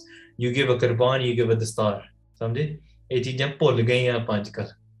your house, you give a qurban, you give a dastar. Samjhe? Ye cheezein bhul gayi hain aap ajkal.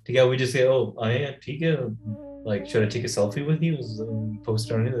 theek hai, we just say, oh aaye hain, theek hai, like, should I take a selfie with you,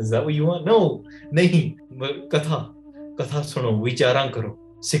 post on it? Is that what you want? No, nahi. Katha suno, vicharan karo,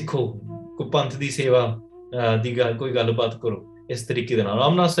 sikho, koi panth di seva di gal, koi galbaat karo is tarike de naal.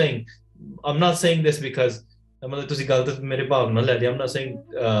 I'm not saying this because ਮਤਲਬ ਤੁਸੀਂ ਗਲਤ ਮੇਰੇ ਭਾਵ ਨਾਲ ਲੈ ਲਿਆ। I'm not saying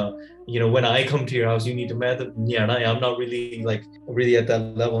when I come to your house you need to, ਮੈਂ ਤਾਂ ਨਿਆਣਾ ਆ, I'm not really at that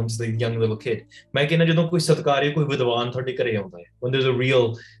level, I'm just a young little kid। ਮੈਂ ਕਹਿੰਦਾ ਜਦੋਂ ਕੋਈ ਸਤਿਕਾਰਯੋਗ, ਕੋਈ ਵਿਦਵਾਨ ਤੁਹਾਡੇ ਘਰੇ ਆਉਂਦਾ ਹੈ, when there's a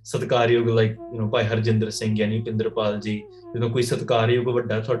real ਸਤਿਕਾਰਯੋਗ ਭਾਈ ਹਰਜਿੰਦਰ ਸਿੰਘ ਯਾਨੀ ਪਿੰਦਰਪਾਲ ਜੀ, ਜਦੋਂ ਕੋਈ ਸਤਿਕਾਰਯੋਗ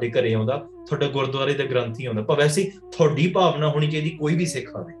ਵੱਡਾ ਤੁਹਾਡੇ ਘਰੇ ਆਉਂਦਾ, ਤੁਹਾਡਾ ਗੁਰਦੁਆਰੇ ਦਾ ਗ੍ਰੰਥੀ ਆਉਂਦਾ, ਪਰ ਵੈਸੇ ਤੁਹਾਡੀ ਭਾਵਨਾ ਹੋਣੀ ਚਾਹੀਦੀ ਕੋਈ ਵੀ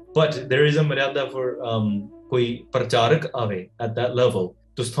ਸਿੱਖ ਆਵੇ, but there is a ਮਰਿਆਦਾ for ਕੋਈ ਪ੍ਰਚਾਰਕ ਆਵੇ at that level,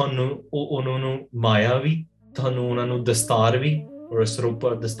 ਤੁਸੀਂ ਤੁਹਾਨੂੰ ਉਹਨਾਂ ਨੂੰ ਮਾਇਆ ਵੀ, ਤੁਹਾਨੂੰ ਉਹਨਾਂ ਨੂੰ ਦਸਤਾਰ ਵੀ, or ਸਰੂਪਾ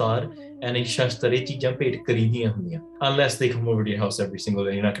ਦਸਤਾਰ and a ਸ਼ਸਤਰ, ਇਹ ਚੀਜ਼ਾਂ ਭੇਟ ਕਰੀਦੀਆਂ ਹੁੰਦੀਆਂ, unless they come over to your house every single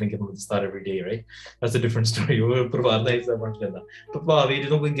day, you're not going to give them a ਦਸਤਾਰ every day, right? That's a different story। ਉਹ ਪਰਿਵਾਰ ਦਾ ਹਿੱਸਾ ਬਣ ਜਾਂਦਾ, ਪਰ ਭਾਵੇਂ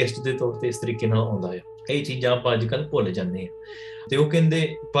ਜਦੋਂ ਕੋਈ ਗੈਸਟ ਦੇ ਤੌਰ ਤੇ ਇਸ ਤਰੀਕੇ ਨਾਲ ਆਉਂਦਾ ਹੈ, ਇਹ ਚੀਜ਼ਾਂ ਆਪਾਂ ਅੱਜ ਕੱਲ੍ਹ ਭੁੱਲ ਜਾਂਦੇ ਹਾਂ। ਤੇ ਉਹ ਕਹਿੰਦੇ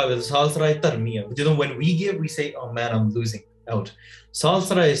ਸਾਲਸਰਾਏ ਧਰਮੀ ਆ, ਜਦੋਂ when we give we say oh man I'm losing out,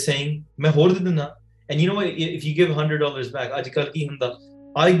 Salas Rai is saying ਮੈਂ ਹੋਰ ਦੇ ਦਿੰਦਾ, and you know what, if you give $100 back, ਅੱਜ ਕੱਲ੍ਹ ਕੀ ਹੁੰਦਾ,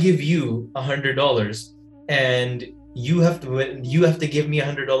 I give you $100 and you have to give me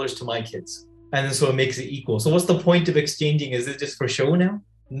 $100 to my kids, and then so it makes it equal। So what's the point of exchanging? Is it just for show now?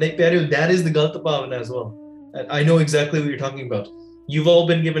 That is the galta bhavana as well। I know exactly what you're talking about। You've all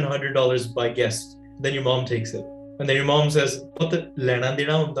been given $100 by guests, then your mom takes it, and then your mom says ਪੁੱਤ ਲੈਣਾ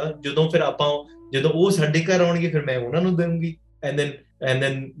ਦੇਣਾ ਹੁੰਦਾ, ਜਦੋਂ ਫਿਰ ਆਪਾਂ ਜਦੋਂ ਉਹ ਸਾਡੇ ਘਰ ਆਉਣਗੇ ਫਿਰ ਮੈਂ ਉਹਨਾਂ ਨੂੰ ਦੇਵਾਂਗੀ, and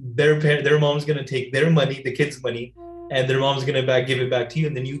then their mom's going to take their money, the kids' money, and their mom's going to give it back to you,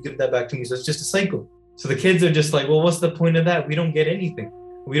 and then you give that back to me, so it's just a cycle। So the kids are just like, well, what's the point of that? We don't get anything.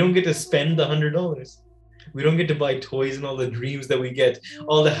 We don't get to spend the $100. We don't get to buy toys and all the dreams that we get,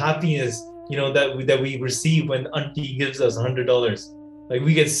 all the happiness, that we receive when auntie gives us $100. Like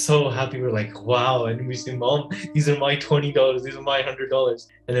we get so happy, we're like, wow, and we say, mom, these are my $20, these are my $100,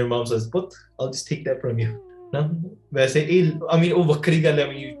 and their mom says, but I'll just take that from you। No, I mean, vakri gal, I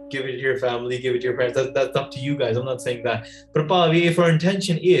mean, you give it to your family, give it to your parents, that's up to you guys, I'm not saying that, but if our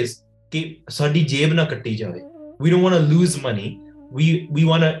intention is ਕਿ ਸਾਡੀ ਜੇਬ ਨਾ ਕੱਟੀ ਜਾਵੇ, we don't want to lose money, we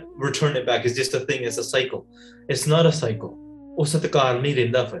want to return it back, it's just a thing, it's a cycle, it's not a cycle। ਉਹ ਸਤਿਕਾਰ ਨਹੀਂ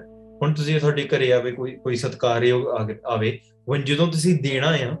ਰਹਿੰਦਾ। ਫਿਰ ਹੁਣ ਤੁਸੀਂ ਤੁਹਾਡੇ ਘਰੇ ਆਵੇ ਕੋਈ ਸਤਿਕਾਰਯੋਗ ਆਵੇ, ਜਦੋਂ ਤੁਸੀਂ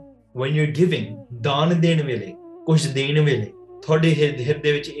ਦੇਣਾ ਆ, when you're giving, ਦਾਨ ਦੇਣ ਵੇਲੇ, ਕੁਝ ਦੇਣ ਵੇਲੇ ਤੁਹਾਡੇ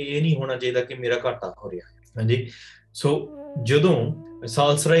ਹਿਰਦੇ ਵਿੱਚ ਇਹ ਨਹੀਂ ਹੋਣਾ ਚਾਹੀਦਾ ਕਿ ਮੇਰਾ ਘਾਟਾ ਹੋ ਰਿਹਾ ਹੈ। ਹਾਂਜੀ, ਸੋ ਜਦੋਂ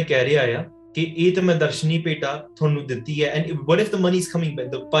ਸਾਲਸਰਾਏ ਕਹਿ ਰਿਹਾ ਆ ਕਿ ਇਹ ਤਾਂ ਮੈਂ ਦਰਸ਼ਨੀ ਭੇਟਾ ਤੁਹਾਨੂੰ ਦਿੱਤੀ ਹੈ, and what if the money is coming back,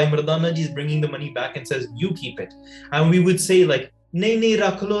 the Bhai Mardana ji is bringing the money back and says you keep it, and we would say like ਨਹੀਂ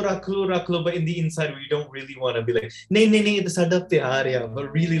ਰੱਖ ਲੋ, but in the inside we don't really want to be like ਨਹੀਂ ਇਹ ਤਾਂ ਸਾਡਾ ਪਿਆਰ ਆ, but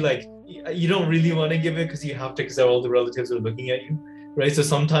really like you don't really want to give it because you have to, because all the relatives are looking at you, right? So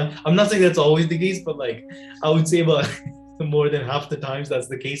sometimes, I'm not saying that's always the case, but like I would say about more than half the times that's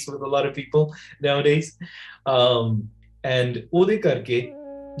the case with a lot of people nowadays, and ਉਹਦੇ ਕਰਕੇ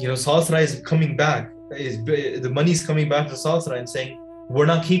Salsarai is coming back, the money is coming back to Salsarai and saying, we're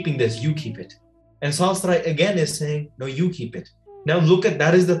not keeping this, you keep it. And Salsarai again is saying, no, you keep it। Now look at,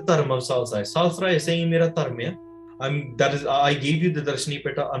 that is the dharma of Salsarai। Salsarai is saying, mera dharma hai, I gave you the darshani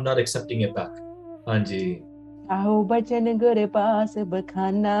peta, I'm not accepting it back। Hanji। Aho bachan gur paas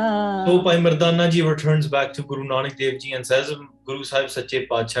bakhana। So Bhai Mardana ji returns back to Guru Nanak Dev ji and says, Guru Sahib Sache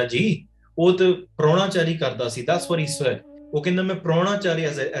Paatshah ji, ਉਹ ਤਾਂ ਪ੍ਰਾਹੁਣਾਚਾਰੀ ਕਰਦਾ ਸੀ, that's what he said। ਉਹ ਕਹਿੰਦਾ ਮੈਂ ਪ੍ਰਾਹੁਣਾਚਾਰੀ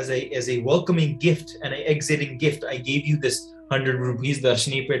as a welcoming gift and an exiting gift, I gave you this 100 rupees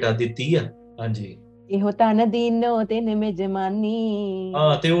ਦਰਸ਼ਨੀ ਭੇਟਾ ਦਿੱਤੀ ਆ। ਹਾਂਜੀ, ਇਹੋ ਤਨ ਦੀਨੋ ਤੈਨ ਮੇਜਮਾਨੀ,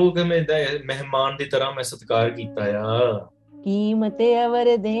 ਤੇ ਉਹ ਕਹਿੰਦੇ ਮਹਿਮਾਨ ਦੀ ਤਰ੍ਹਾਂ ਮੈਂ ਸਤਿਕਾਰ ਕੀਤਾ ਆ। ਕੀਮਤ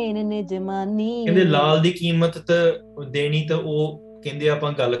ਅਵਰ ਦੇਨ ਨਿਜਮਾਨੀ, ਕਹਿੰਦੇ ਲਾਲ ਦੀ ਕੀਮਤ ਤਾਂ ਦੇਣੀ, ਤਾਂ ਉਹ ਕਹਿੰਦੇ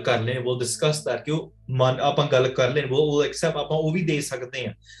ਆਪਾਂ ਗੱਲ ਕਰ ਲੈਣੇ, we'll discuss that, ਕਿ ਉਹ ਆਪਾਂ ਗੱਲ ਕਰ ਲੈਣੇ, we'll accept, ਆਪਾਂ ਉਹ ਵੀ ਦੇ ਸਕਦੇ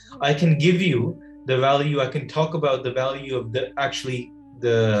ਆ। I can give you the value, I can talk about the value of the actually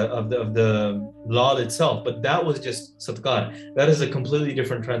of the laal itself, but that was just satkar, that is a completely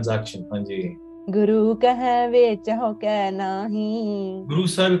different transaction। ਹਾਂਜੀ, ਗੁਰੂ ਕਹੈ ਵੇਚ ਹੋ ਕੈ ਨਾਹੀ, ਗੁਰੂ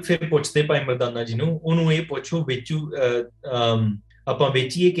ਸਾਹਿਬ ਫਿਰ ਪੁੱਛਦੇ ਭਾਈ ਮਰਦਾਨਾ ਜੀ ਨੂੰ, ਉਹਨੂੰ ਇਹ ਪੁੱਛੋ ਵੇਚੂ ਆਪਾਂ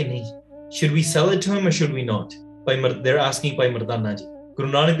ਵੇਚੀਏ ਕਿ ਨਹੀਂ, should we sell it to him or should we not? They're asking Bhai Mardana ji. Guru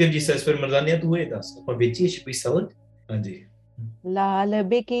Nanak Dev ji says, ਫਿਰ ਮਰਦਾਨਿਆ ਤੂੰ ਇਹ ਦੱਸ, ਆਪਾਂ ਵੇਚੀਏ, should we sell it? ਹਾਂਜੀ, ਲਾਲ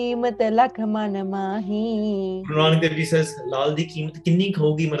ਬੇਕੀਮਤ ਲੱਖ ਮਨ ਮਾਹੀ, ਗੁਰੂ ਨਾਨਕ ਦੇਵ ਜੀ says, ਲਾਲ ਦੀ ਕੀਮਤ ਕਿੰਨੀ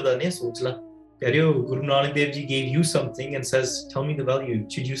ਹੋਊਗੀ ਮਰਦਾਨਿਆ, ਸੋਚ ਲਾ। ਕਹਿ ਰਹੇ ਹੋ Guru Nanak Dev ji gave you something and says, tell me the value,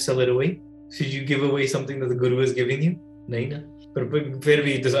 should you sell it away? Should you give away something that the Guru is giving you? ਨਹੀਂ ਨਾ, ਪਰ ਫਿਰ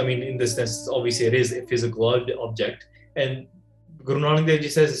ਵੀ, I mean, in this sense, obviously it is a physical object, and Guru Nanak Dev ji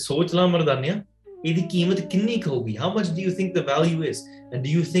says, ਸੋਚ ਲਾ ਮਰਦਾਨਿਆ, ਇਹਦੀ ਕੀਮਤ ਕਿੰਨੀ ਹੋਊਗੀ, how much do you think the value is, and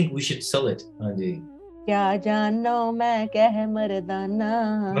do you think we should sell it? ਹਾਂਜੀ, ਕਿਆ ਜਾਣੋ ਮੈਂ ਕਹਿ ਮਰਦਾਨਾ,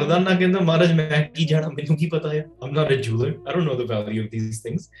 ਮਰਦਾਨਾ ਕਹਿੰਦਾ ਮਹਾਰਾਜ ਮੈਂ ਕੀ ਜਾਣਾ, ਮੈਨੂੰ ਕੀ ਪਤਾ ਹੈ, I'm not a jeweler, I don't know the value of these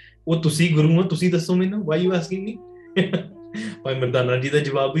things। ਉਹ ਤੁਸੀਂ ਗੁਰੂ ਹੋ, ਤੁਸੀਂ ਦੱਸੋ ਮੈਨੂੰ, why you asking me? ਭਾਈ ਮਰਦਾਨਾ ਜੀ ਦਾ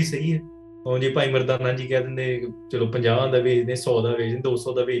ਜਵਾਬ ਵੀ ਸਹੀ ਹੈ। ਉਹ ਜੇ ਭਾਈ ਮਰਦਾਨਾ ਜੀ ਕਹਿ ਦਿੰਦੇ ਚਲੋ 50 ਦਾ ਵੇਚਦੇ 100 ਦਾ ਵੇਚਦੇ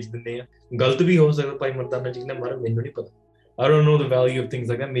 200 ਦਾ ਵੇਚ ਦਿੰਦੇ ਆ, ਗਲਤ ਵੀ ਹੋ ਸਕਦਾ। ਭਾਈ ਮਰਦਾਨਾ ਜੀ ਨੇ ਮਹਾਰਾਜ ਮੈਨੂੰ ਨਹੀਂ ਪਤਾ, I don't know the value of things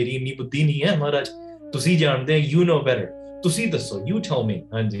like that, ਮੇਰੀ ਇੰਨੀ ਬੁੱਧੀ ਨਹੀਂ ਹੈ ਮਹਾਰਾਜ, ਤੁਸੀਂ ਜਾਣਦੇ ਆ, you know better, ਤੁਸੀਂ ਦੱਸੋ, you tell me।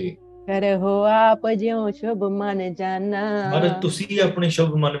 ਹਾਂਜੀ ਕਰਹੁ ਆਪ ਜਿਉ ਸ਼ੁਭ ਮਨ ਜਾਨਾ। ਮਹਾਰਾਜ ਤੁਸੀਂ ਆਪਣੇ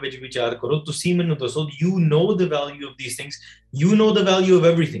ਸ਼ੁਭ ਮਨ ਵਿੱਚ ਵਿਚਾਰ ਕਰੋ, ਤੁਸੀਂ ਮੈਨੂੰ ਦੱਸੋ, you know the value of these things, you know the value of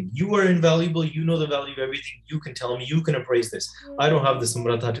everything, you are invaluable, you know the value of everything, you can tell me, you can appraise this, I don't have the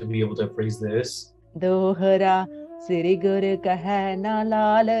samratha to be able to appraise this। ਦੋਹਰਾ ਸ੍ਰੀ ਗੁਰ ਕਹੈ ਨਾ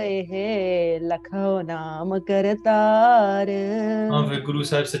ਲਾਲ ਇਹ ਲਖੋ ਨਾਮ ਕਰਤਾਰ। ਹਾਂ ਫਿਰ ਗੁਰੂ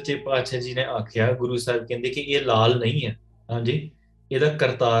ਸਾਹਿਬ ਸੱਚੇ ਪਾਤਸ਼ਾਹ ਜੀ ਨੇ ਆਖਿਆ, ਗੁਰੂ ਸਾਹਿਬ ਕਹਿੰਦੇ ਕਿ ਇਹ ਲਾਲ ਨਹੀਂ ਹੈ, ਹਾਂਜੀ ਇਹਦਾ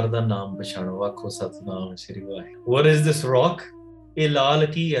ਕਰਤਾਰ ਦਾ ਨਾਮ ਪਛਾਣੋ, ਆਖੋ ਸਤਨਾਮ ਸ੍ਰੀ Waheguru. What is this rock? ਇਹ ਲਾਲ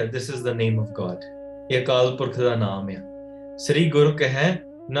ਕੀ ਹੈ? This is the name of God, ਇਹ ਅਕਾਲ ਪੁਰਖ ਦਾ ਨਾਮ ਹੈ। ਸ੍ਰੀ ਗੁਰ ਕਹੈ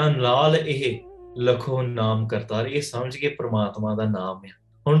ਨਾ ਲਾਲ ਇਹ ਲਖੋ ਨਾਮ ਕਰਤਾਰ, ਇਹ ਸਮਝ ਕੇ ਪ੍ਰਮਾਤਮਾ ਦਾ ਨਾਮ ਹੈ।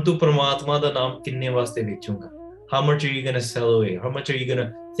 ਹੁਣ ਤੂੰ ਪ੍ਰਮਾਤਮਾ ਦਾ ਨਾਮ ਕਿੰਨੇ ਵਾਸਤੇ ਵੇਚੂਗਾ? How much are you going to sell away? How much are you going to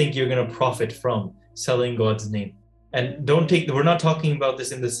think you're going to profit from selling God's name? And don't take, we're not talking about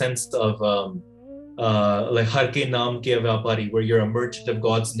this in the sense of like har ke naam ke vyapari, where you're a merchant of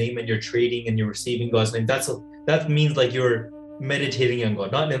God's name and you're trading and you're receiving God's name. That means like you're meditating on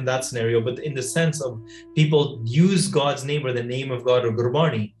God, not in that scenario, but in the sense of people use God's name or the name of God or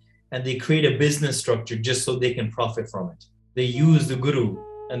Gurbani, and they create a business structure just so they can profit from it. They use the Guru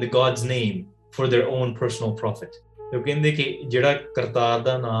and the God's name for their own personal profit. ਉਹ ਕਹਿੰਦੇ ਕਿ ਜਿਹੜਾ ਕਰਤਾਰ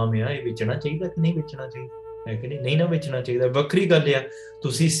ਦਾ ਨਾਮ ਆ ਇਹ ਵੇਚਣਾ ਚਾਹੀਦਾ ਕਿ ਨਹੀਂ ਵੇਚਣਾ ਚਾਹੀਦਾ, ਹੈ ਕਿ ਨਹੀਂ ਨਾ ਵੇਚਣਾ ਚਾਹੀਦਾ। ਵੱਖਰੀ ਗੱਲ ਆ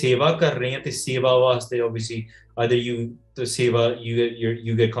ਤੁਸੀਂ ਸੇਵਾ ਕਰ ਰਹੇ ਆ ਤੇ ਸੇਵਾ ਵਾਸਤੇ obviously either the seva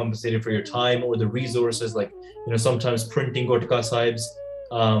you get compensated for your time or the resources, like sometimes printing Gurkha Sahibs,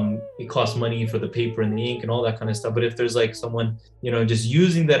 it costs money for the paper and the ink and all that kind of stuff. But if there's like someone just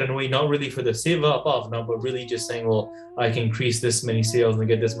using that in a way, not really for the seva bhavna, but really just saying, well, I can increase this many sales and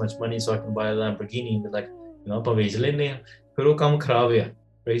get this much money so I can buy a Lamborghini, and be like ਆਪਾਂ ਵੇਚ ਲੈਂਦੇ ਆ, ਫਿਰ ਉਹ ਕੰਮ ਖਰਾਬ ਆ,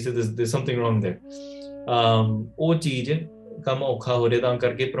 right? So there's something wrong there। ਉਹ ਚੀਜ਼ ਕੰਮ ਔਖਾ ਹੋ ਰਿਹਾ, ਤਾਂ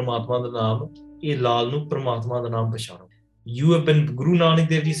ਕਰਕੇ ਪ੍ਰਮਾਤਮਾ ਦਾ ਨਾਮ, ਇਹ ਲਾਲ ਨੂੰ ਪ੍ਰਮਾਤਮਾ ਦਾ ਨਾਮ ਪਛਾਣੋ। You have been, Guru Nanak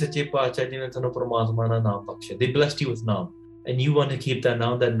Dev ji ਸੱਚੇ ਪਾਤਸ਼ਾਹ ਜੀ ਨੇ ਤੁਹਾਨੂੰ ਪ੍ਰਮਾਤਮਾ ਦਾ ਨਾਮ ਬਖਸ਼ਿਆ, they blessed you with ਨਾਮ, and you want to keep that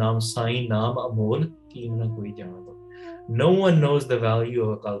ਨਾਮ ਸਾਈਂ ਨਾਮ ਅਮੋਲ ਕੀਮ ਨਾ ਕੋਈ ਜਾਣਦਾ। No one knows the value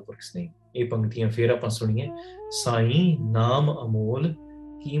of Akal Purakh name। ਇਹ ਪੰਕਤੀਆਂ ਫਿਰ ਆਪਾਂ ਸੁਣੀਏ, ਸਾਈਂ ਨਾਮ ਅਮੋਲ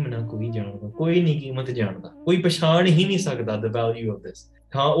ਕੀਮ ਨਾ ਕੋਈ ਜਾਣਦਾ, ਕੋਈ ਨਹੀਂ ਕੀਮਤ ਜਾਣਦਾ, ਕੋਈ ਪਛਾਣ ਹੀ ਨਹੀਂ ਸਕਦਾ the value of this।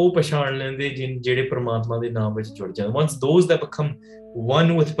 ਹਾਂ ਉਹ ਪਛਾਣ ਲੈਂਦੇ ਜਿਹੜੇ ਪ੍ਰਮਾਤਮਾ ਦੇ ਨਾਮ ਵਿੱਚ ਜੁੜ ਜਾਂਦੇ। Once those that become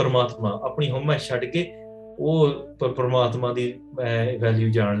one with ਪ੍ਰਮਾਤਮਾ, ਆਪਣੀ ਹਉਮੈ ਛੱਡ ਕੇ ਉਹ ਪ੍ਰਮਾਤਮਾ ਦੀ ਵੈਲਿਊ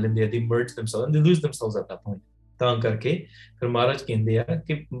ਜਾਣ ਲੈਂਦੇ ਆ, they merge themselves and they lose themselves at that point। ਤਾਂ ਕਰਕੇ ਫਿਰ ਮਹਾਰਾਜ ਕਹਿੰਦੇ ਆ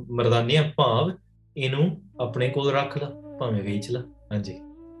ਕਿ ਮਰਦਾਨਿਆਂ ਭਾਵ ਇਹਨੂੰ ਆਪਣੇ ਕੋਲ ਰੱਖ ਲਾ, ਭਾਵੇਂ ਵੇਚ ਲਾ। ਹਾਂਜੀ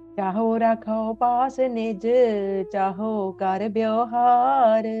ਚਾਹੋ ਰੱਖੋ ਪਾਸ ਨਿਜ, ਚਾਹੋ ਕਰ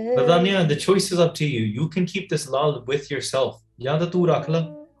ਵਿਵਹਾਰ। ਮਰਦਾਨਿਆਂ, the choice is up to you, you can keep this laal with yourself, ਜਾਂ ਤਾਂ ਤੂੰ ਰੱਖ ਲਾ,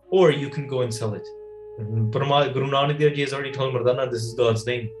 or you can go and sell it। Guru Nanak Dev Ji has already told Mardana, this is God's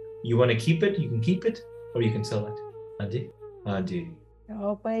name, you want to keep it, you can keep it, or you can sell it। ਹਾਂਜੀ ਹਾਂਜੀ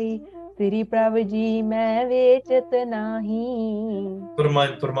ਓ ਭਾਈ ਤੇਰੀ ਪ੍ਰਭ ਜੀ ਮੈਂ ਵੇਚਤ ਨਹੀਂ।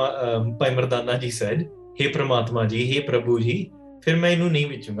 ਭਾਈ Mardana ji said, हे ਪ੍ਰਮਾਤਮਾ ਜੀ, हे ਪ੍ਰਭੂ ਜੀ, ਫਿਰ ਮੈਂ ਇਹਨੂੰ ਨਹੀਂ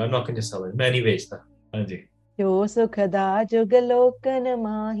ਵੇਚੂੰਗਾ, I'm not going to sell it, ਮੈਂ ਨਹੀਂ ਵੇਚਦਾ। ਹਾਂਜੀ ਜੋ ਸੁਖ ਦਾ ਜੁਗ ਲੋਕਨ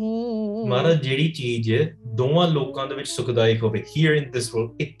ਮਾਹੀ। ਮਹਾਰਾਜ ਜਿਹੜੀ ਚੀਜ਼ ਦੋਵਾਂ ਲੋਕਾਂ ਦੇ ਵਿੱਚ ਸੁਖਦਾਇਕ ਹੋਵੇ, here in this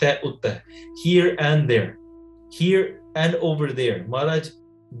world, ਇੱਥੇ ਉੱਤੇ, here and there, here and over there, ਮਹਾਰਾਜ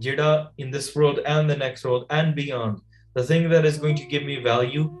ਜਿਹੜਾ in this world and the next world and beyond, the thing that is going to give me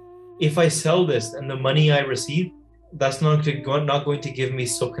value, if I sell this and the money I receive, that's not going to give me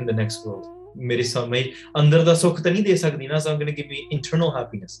sukh in the next world। ਮੇਰੇ ਸਮਝ ਅੰਦਰ ਦਾ ਸੁੱਖ ਤਾਂ ਨਹੀਂ ਦੇ ਸਕਦੀ ਨਾ, so I'm going to give me internal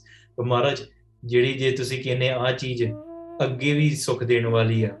happiness। but ਮਹਾਰਾਜ ਜਿਹੜੀ ਜੇ ਤੁਸੀਂ ਕਹਿੰਦੇ ਆ ਚੀਜ਼ ਅੱਗੇ ਵੀ ਸੁੱਖ ਦੇਣ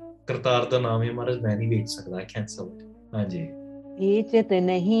ਵਾਲੀ ਆ, ਕਰਤਾਰ ਦਾ ਨਾਮ ਹੈ ਮਹਾਰਾਜ, ਮੈਂ ਨਹੀਂ ਵੇਚ ਸਕਦਾ, I can't sell it। ਹਾਂਜੀ ਵੇਚਤ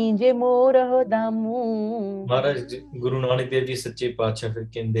ਨਹੀਂ ਜੇ ਮੋਰਹੁ ਦਾਮੂ। ਮਹਾਰਾਜ ਗੁਰੂ ਨਾਨਕ ਦੇਵ ਜੀ ਸੱਚੇ ਪਾਤਸ਼ਾਹ ਫਿਰ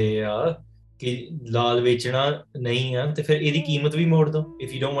ਕਹਿੰਦੇ ਆ ਕਿ ਲਾਲ ਵੇਚਣਾ ਨਹੀਂ ਆ ਤੇ ਫਿਰ ਇਹਦੀ ਕੀਮਤ ਵੀ ਮੋੜ ਦੋ।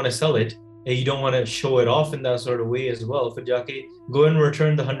 if you don't want to sell it and you don't want to show it off in that sort of way as well, ਫਿਰ ਜਾ ਕੇ go and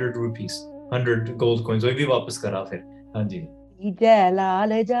return the 100 rupees, 100 gold coins, ਉਹ ਵੀ ਵਾਪਸ ਕਰਾ ਫਿਰ। ਹਾਂਜੀ ਜੈ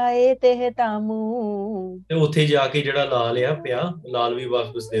ਲਾਲ ਜਾਏ ਤੇ ਤਾਮੂ, ਤੇ ਉੱਥੇ ਜਾ ਕੇ ਜਿਹੜਾ ਲਾਲ ਆ ਪਿਆ, ਲਾਲ ਵੀ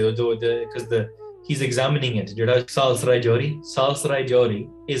ਵਾਪਸ ਦੇ ਦਿਓ, because he's examining it। ਜਿਹੜਾ Salsarai Jori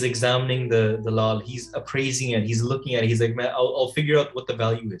is examining the lal, he's appraising it, he's looking at it, he's like, man, I'll figure out what the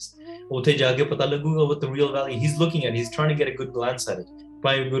value is। ਉੱਥੇ ਜਾ ਕੇ ਪਤਾ ਲੱਗੂਗਾ what the real value, he's looking at it, he's trying to get a good glance at it।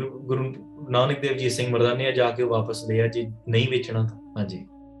 ਭਾਈ ਗੁਰੂ ਨਾਨਕ ਦੇਵ ਜੀ ਸਿੰਘ ਮਰਦਾਨੇ ਜਾ ਕੇ ਵਾਪਸ ਲਿਆ ਜੇ ਨਹੀਂ ਵੇਚਣਾ ਤਾਂ। ਹਾਂਜੀ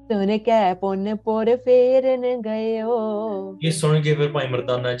ਸੁਨ ਕੇ ਪੁੰਨ ਪੁਰ ਫੇਰਨ ਗਇਓ। ਇਹ ਸੁਣ ਕੇ ਫਿਰ ਭਾਈ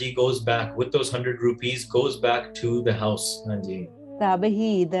Mardana ji goes back with those 100 rupees, goes back to the house। ਹਾਂਜੀ तब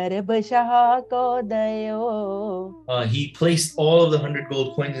ही दरबादशाह को दयो. He placed all of the 100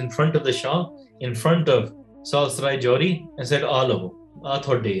 gold coins in front of the Shah, in front of Salsarai Jori, and said, Alo, I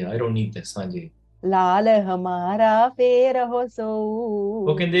don't need this. Hanji. लाल हमारा फेर हो सो.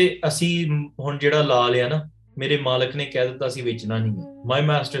 ਉਹ ਕਹਿੰਦੇ ਅਸੀਂ ਹੁਣ ਜਿਹੜਾ ਲਾਲ ਆ ਨਾ ਮੇਰੇ ਮਾਲਕ ਨੇ ਕਹਿ ਦਿੱਤਾ ਅਸੀਂ ਵੇਚਣਾ ਨਹੀਂ ਹੈ. My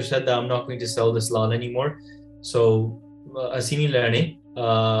master said that I'm not going to sell this laal anymore. So ਅਸੀਂ ਨਹੀਂ ਲੈਣੇ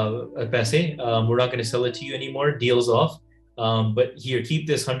ਪੈਸੇ. We're not going to sell it to you anymore. Deals off. But here, keep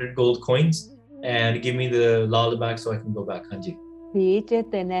this 100 gold coins and give me the laal back so I can go back. ਹਾਂਜੀ.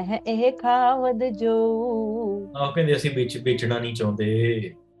 ਵੇਚਤ ਨਹਿ ਇਹ ਖਾਵਦ ਜੋ. ਕਹਿੰਦੇ ਅਸੀਂ ਵੇਚਣਾ ਨਹੀਂ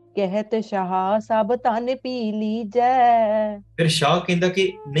ਚਾਹੁੰਦੇ. ਕਹਿਤ ਸ਼ਾਹ ਸਭ ਤਨ ਪੀ ਲੀਜੈ. ਫਿਰ ਸ਼ਾਹ ਕਹਿੰਦਾ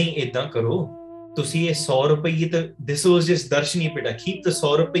ਕਿ ਨਹੀਂ ਇਦਾਂ ਕਰੋ ਤੁਸੀਂ ਇਹ 100 ਰੁਪਏ ਤਾਂ this was just ਦਰਸ਼ਨੀ ਬੇਟਾ keep the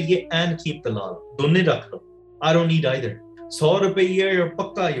 100 ਰੁਪਏ and keep the laal ਦੋਨੇ ਰੱਖ ਲਓ. I don't need either. 100 ਰੁਪਏ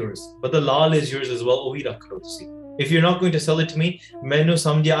ਪੱਕਾ yours but the laal is yours as well. ਉਹ ਵੀ ਰੱਖ ਲਓ ਤੁਸੀਂ. If you're not going to sell it to me ਮੈਨੂੰ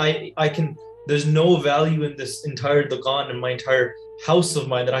ਸਮਝਿਆ I can there's no value in this entire dukaan and my entire house of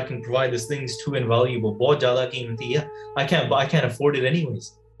mine that I can provide this thing is too invaluable. ਬਹੁਤ ਜ਼ਿਆਦਾ ਕੀਮਤੀ ਆ. I can't afford it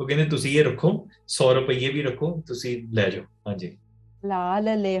anyways. ਉਹ ਕਹਿੰਦੇ ਤੁਸੀਂ ਇਹ ਰੱਖੋ 100 ਰੁਪਏ ਵੀ ਰੱਖੋ ਤੁਸੀਂ ਲੈ ਜਾਓ. ਹਾਂਜੀ. ਲਾਲ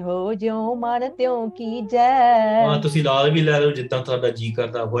ਲੈ ਹੋ ਜਿਉ ਮਨ ਤਿਉ ਕੀਜੈ. ਹਾਂ ਤੁਸੀਂ ਲਾਲ ਵੀ ਲੈ ਲਓ ਜਿੱਦਾਂ ਤੁਹਾਡਾ ਜੀ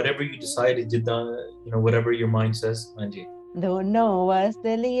ਕਰਦਾ. whatever you decide ਜਿੱਦਾਂ whatever your mind says. ਹਾਂਜੀ. ਦੋਨੋਂ ਵਸਤ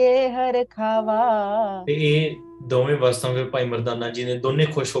ਲਿਏ ਹਰ ਖਾਵਾ. ਤੇ ਇਹ ਦੋਵੇਂ ਵਸਤਾਂ ਫਿਰ ਭਾਈ ਮਰਦਾਨਾ ਜੀ ਨੇ ਦੋਨੇ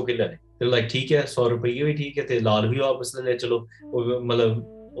ਖੁਸ਼ ਹੋ ਕੇ ਲੈ ਲਏ. ਤੇ ਲਾਈਕ ਠੀਕ ਹੈ 100 ਰੁਪਏ ਵੀ ਠੀਕ ਹੈ ਤੇ ਲਾਲ ਵੀ ਵਾਪਸ ਲੈ ਚਲੋ. ਉਹ ਮਤਲਬ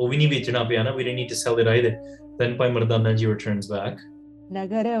ਉਹ ਵੀ ਨਹੀਂ ਵੇਚਣਾ ਪਿਆ ਨਾ. we didn't need to sell it either. Then Bhai Mardana ji returns back.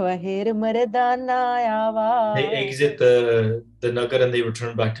 ਨਗਰ ਵਹਿਰ ਮਰਦਾਨਾ ਆਵਾ. They exit the nagar and they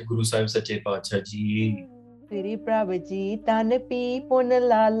return back to Guru Sahib Sache Paatshah ji. Sri Prabhu ji tan pi pun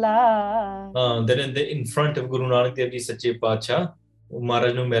lala. Then in front of Guru Nanak Dev Ji Sache Paatshah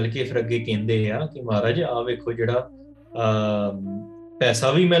ਮਹਾਰਾਜ ਨੂੰ ਮਿਲ ਕੇ ਫਿਰ ਅੱਗੇ ਕਹਿੰਦੇ ਆ ਕਿ ਮਹਾਰਾਜ ਆ ਵੇਖੋ ਜਿਹੜਾ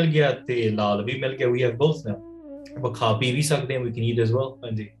ਪੈਸਾ ਵੀ ਮਿਲ ਗਿਆ ਤੇ ਲਾਲ ਵੀ ਮਿਲ ਗਿਆ. we have both now. ਆਪਾਂ ਖਾ ਪੀ ਵੀ ਸਕਦੇ ਹਾਂ. we can eat as well.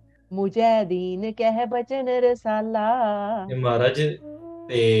 ਹਾਂਜੀ. ਮੁਜੈਦੀਨ ਕਹਿ ਬਚਨ ਰਸਾਲਾ. ਮਹਾਰਾਜ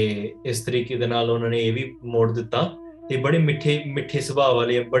ਤੇ ਇਸ ਤਰੀਕੇ ਦੇ ਨਾਲ ਉਹਨਾਂ ਨੇ ਇਹ ਵੀ ਮੋੜ ਦਿੱਤਾ ਤੇ ਬੜੇ ਮਿੱਠੇ ਸੁਭਾਅ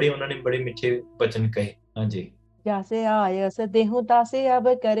ਵਾਲੇ ਬੜੇ ਉਹਨਾਂ ਨੇ ਬੜੇ ਮਿੱਠੇ ਬਚਨ ਕਹੇ. ਹਾਂਜੀ. ਜਾਸੇ ਆਇਸ ਦੇਹੂੰ ਤਾਸੇ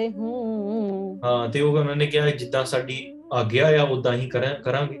ਅਬ ਕਰੇ ਹੂੰ. ਹਾਂ ਤੇ ਉਹ ਉਹਨਾਂ ਨੇ ਕਿਹਾ ਜਿੱਦਾਂ ਸਾਡੀ ਆਗਿਆ ਆ ਉਦਾਂ ਹੀ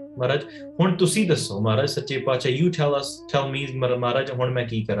ਕਰਾਂਗੇ. ਮਹਾਰਾਜ ਹੁਣ ਤੁਸੀਂ ਦੱਸੋ ਮਹਾਰਾਜ ਸੱਚੇ ਪਾਤਸ਼ਾਹ you tell me ਮਹਾਰਾਜ ਹੁਣ ਮੈਂ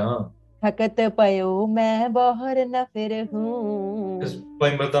ਕੀ ਕਰਾਂ. ਥਕਤ ਪਇਓ ਮੈਂ ਬਾਹਰ ਨਾ ਫਿਰ ਹੂੰ.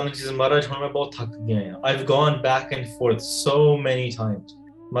 ਭਾਈ ਮਰਦਾਨਾ ਜੀ ਮਹਾਰਾਜ ਹੁਣ ਮੈਂ ਬਹੁਤ ਥੱਕ ਗਿਆ ਆ. I've gone back and forth so many times.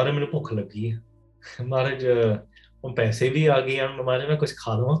 ਮਹਾਰਾਜ ਮੈਨੂੰ ਭੁੱਖ ਲੱਗੀ ਹੈ. ਮਹਾਰਾਜ ਹੁਣ ਪੈਸੇ ਵੀ ਆ ਗਏ ਹਨ. ਮਹਾਰਾਜ ਮੈਂ ਕੁਝ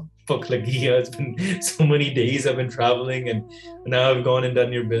ਖਾ ਲਵਾਂ. ਭੁੱਖ ਲੱਗੀ ਹੈ. It's been so many days I've been traveling and now I've gone and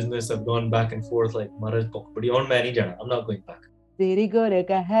done your business. I've gone back and forth like ਮਹਾਰਾਜ ਭੁੱਖ ਬੜੀ. ਹੁਣ ਮੈਂ ਨਹੀਂ ਜਾਣਾ. I'm not going back. ਤੇਰੀ ਗੁਰ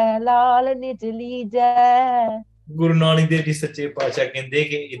ਕਹੈ ਲਾਲ ਨਿਜ ਲੀਜੈ. ਗੁਰੂ ਨਾਨਕ ਦੇਵ ਜੀ ਸੱਚੇ ਪਾਤਸ਼ਾਹ ਕਹਿੰਦੇ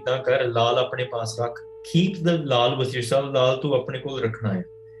ਕਿ ਇਦਾਂ ਕਰ ਲਾਲ ਆਪਣੇ ਪਾਸ ਰੱਖ. keep the laal with yourself. ਲਾਲ ਤੂੰ ਆਪਣੇ ਕੋਲ ਰੱਖਣਾ ਹੈ.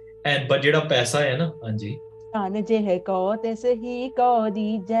 and but ਜਿਹੜਾ ਪੈਸਾ ਹੈ ਨਾ ਹਾਂਜੀ ਧਨ ਜਿਹ ਕੋ ਤਿਸ ਹੀ ਕੋ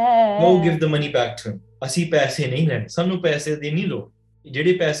ਦੀਜੈ. go give the money back to him. ਅਸੀਂ ਪੈਸੇ ਨਹੀਂ ਲੈਣੇ. ਸਾਨੂੰ ਪੈਸੇ ਦੀ ਨਹੀਂ ਲੋੜ.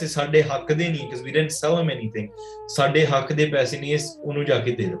 ਜਿਹੜੇ ਪੈਸੇ ਸਾਡੇ ਹੱਕ ਦੇ ਨਹੀਂ because we didn't sell him anything. ਸਾਡੇ ਹੱਕ ਦੇ ਪੈਸੇ ਨਹੀਂ ਉਹਨੂੰ ਜਾ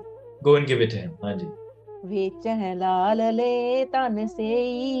ਕੇ ਦੇ ਦਿਓ. go and give it to him. ਹਾਂਜੀ. ਵੇਚੈ ਲਾਲ ਲੈ ਧਨ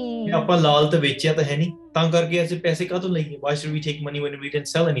ਸੇਈ. ਆਪਾਂ ਲਾਲ ਤਾਂ ਵੇਚਿਆ ਤਾਂ ਹੈ ਨਹੀਂ ਤਾਂ ਕਰਕੇ ਅਸੀਂ ਪੈਸੇ ਕਾਹਤੋਂ ਲਈਏ. why should we take money when we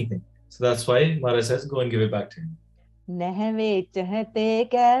didn't sell anything? So that's why Maharaj says go and give it back to him. ਨਹਿ ਵੇਚੈ ਤੇ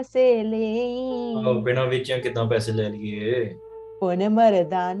ਕੈਸੇ ਲਈ. ਬਿਨਾਂ ਵੇਚਿਆ ਕਿੱਦਾਂ ਪੈਸੇ ਲੈ ਲਈਏ. ਪੁਨ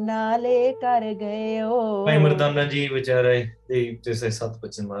ਮਰਦਾਨਾ ਲੈ ਕਰ ਗਇਓ. ਭਾਈ ਮਰਦਾਨਾ ਜੀ ਵਿਚਾਰੇ they just say ਸਤ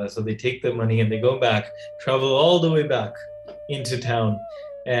ਬਚਨ ਮਹਾਰਾਜ. So they take the money and they go back, travel all the way back into town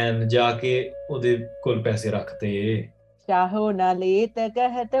and ਜਾ ਕੇ ਉਹਦੇ ਕੋਲ ਪੈਸੇ ਰੱਖਤੇ. ਚਾਹੋ ਨਾ ਲੈ ਤ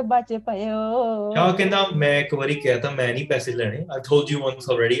ਕਹਿਤ ਬਚ ਪਇਓ. ਸ਼ਾਹ ਕਹਿੰਦਾ ਮੈਂ ਇੱਕ ਵਾਰੀ ਕਹਿਤਾ ਮੈਂ ਨਹੀਂ ਪੈਸੇ ਲੈਣੇ. I've told you once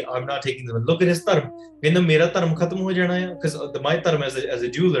already. I'm not taking them. Look at his ਧਰਮ. ਕਹਿੰਦਾ ਮੇਰਾ ਧਰਮ ਖਤਮ ਹੋ ਜਾਣਾ ਹੈ because my ਧਰਮ as a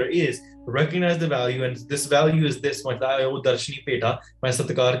jeweler is recognize the value and this value is this much. ਉਹ ਦਰਸ਼ਨੀ ਭੇਟਾ ਮੈਂ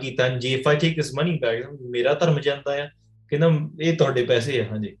ਸਤਿਕਾਰ ਕੀਤਾ. ਜੇ if I take this money back ਮੇਰਾ ਧਰਮ ਜਾਂਦਾ ਹੈ. ਕਹਿੰਦਾ ਇਹ ਤੁਹਾਡੇ ਪੈਸੇ ਆ.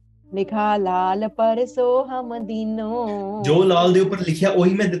 ਹਾਂਜੀ. ਲਿਖਾ ਲਾਲ ਪਰਸੋ ਹਮ ਦੀਨੋ. ਜੋ ਲਾਲ ਦੇ ਉੱਪਰ ਲਿਖਿਆ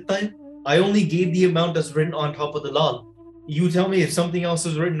ਉਹੀ ਮੈਂ ਦਿੱਤਾ ਹੈ. I only gave the amount that's written on top of the laal. You tell me if something else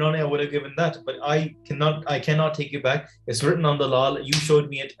is written on it, I would have given that. But I cannot take it back. It's written on the laal. You showed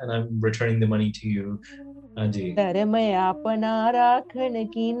me it, and I'm returning the money to you. Anji. ਧਰਮ ਆਪਣਾ ਰੱਖਣ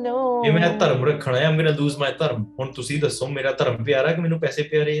ਕੀਨੋ. ਇਹ ਮੈਂ ਧਰਮ ਰੱਖਣਾ ਹੈ. I'm going to lose my ਧਰਮ. ਹੁਣ ਤੁਸੀਂ ਦੱਸੋ ਮੇਰਾ ਧਰਮ ਪਿਆਰਾ ਕਿ ਮੈਨੂੰ ਪੈਸੇ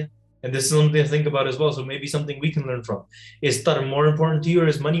ਪਿਆਰੇ ਆ. And this is something to think about as well. So maybe something we can learn from. Is ਧਰਮ more important to you or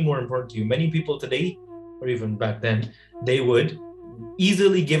is money more important to you? Many people today, or even back then, they would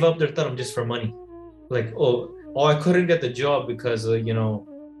easily give up their dharam just for money. Like, oh, I couldn't get the job because,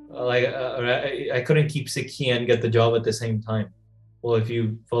 I couldn't keep Sikhi and get the job at the same time. well if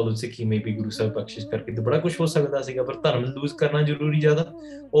you followed Sikhi maybe Guru Sahib ਬਖਸ਼ਿਸ਼ ਕਰਕੇ ਤੇ ਬੜਾ ਕੁਝ ਹੋ ਸਕਦਾ ਸੀਗਾ ਪਰ ਧਰਮ ਲੂਜ਼ ਕਰਨਾ ਜ਼ਰੂਰੀ ਜ਼ਿਆਦਾ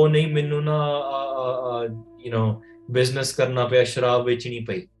ਉਹ ਨਹੀਂ ਮੈਨੂੰ ਨਾ you know business ਕਰਨਾ ਪਿਆ ਸ਼ਰਾਬ ਵੇਚਣੀ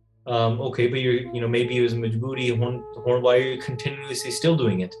ਪਈ okay but you know maybe it was ਮਜਬੂਰੀ ਹੁਣ why are you continuously still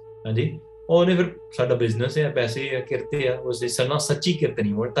doing it ਹਾਂਜੀ ਉਹਨੇ ਫਿਰ ਸਾਡਾ ਬਿਜ਼ਨਸ ਹੈ ਪੈਸੇ ਆ ਕਿਰਤੇ ਆ ਉਸ ਦੇ ਸਨਾ ਸੱਚੀ ਕਿਰਤ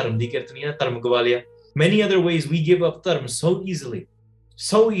ਨਹੀਂ ਹੋਰ ਧਰਮ ਦੀ ਕਿਰਤ ਨਹੀਂ ਹੈ ਧਰਮ ਗਵਾ ਲਿਆ many other ways we give up dharma so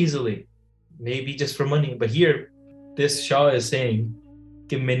easily maybe just for money but here this Shah is saying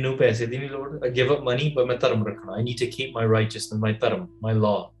कि मैनू पैसे दी नहीं लोड़ I give up money but मैं धर्म रखना I need to keep my righteousness my धर्म my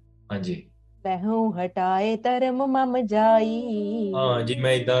law हाँ जी लहू हटाए धर्म मम जाई हाँ जी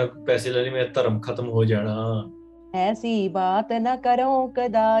मैं इधर पैसे ले लिए मेरा धर्म खत्म हो जाना ऐसी बात न करो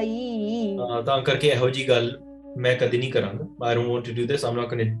कदाई ਤਾਂ ਕਰਕੇ ਇਹੋ ਜੀ ਗੱਲ मैं कभी नहीं करांगा I don't want to do this I'm not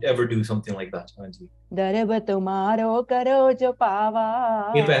going to ever do something like that हाँ जी दरब तुम्हारो करो जो पावा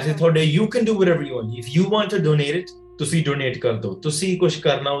ये पैसे थोड़े you can do whatever you want if you want to donate it ਤੁਸੀਂ ਡੋਨੇਟ ਕਰ ਦਿਓ ਤੁਸੀਂ ਕੁਝ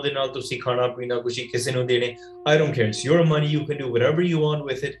ਕਰਨਾ ਉਹਦੇ ਨਾਲ ਤੁਸੀਂ ਖਾਣਾ ਪੀਣਾ ਕੁਝ ਕਿਸੇ ਨੂੰ ਦੇਣੇ I don't care it's your money you can do whatever you want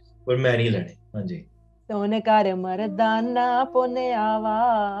with it ਪਰ ਮੈਂ ਨਹੀਂ ਲੈਣੇ ਹਾਂਜੀ सोन कर मर्दाना पुन आवा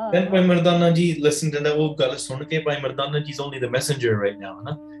then Bhai Mardana ji listen to that ਉਹ ਗੱਲ ਸੁਣ ਕੇ ਭਾਈ Mardana ji is only the messenger right now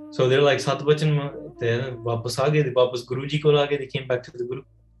ਨਾ so they're like ਸਤ ਬਚਨ ਤੇ ਵਾਪਸ ਆ ਗਏ ਵਾਪਸ ਗੁਰੂ ਜੀ ਕੋਲ ਆ ਗਏ they came back to the guru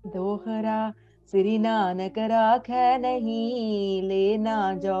दोहरा श्री नानक राखै नहीं लेना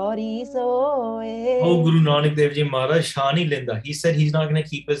जौरी सोए oh Guru Nanak Dev Ji Maharaj ਸ਼ਾਨ ਹੀ ਲੈਂਦਾ he said he's not going to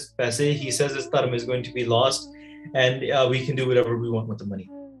keep his ਪੈਸੇ he says his dharma is going to be lost and we can do whatever we want with the money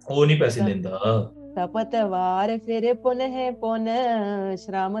ਉਹ ਨਹੀਂ ਪੈਸੇ ਲੈਂਦਾ तपतवार फिर पुनः पुन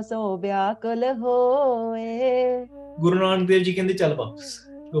श्रम सो व्याकुल होए Guru Nanak Dev Ji ਕਹਿੰਦੇ ਚੱਲ ਵਾਪਸ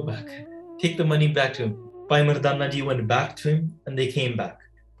go back take the money back to him Bhai Mardana Ji went back to him and they came back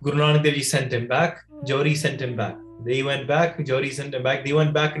Guru Nanak Dev Ji sent him back Jori sent him back they went back Jori sent him back they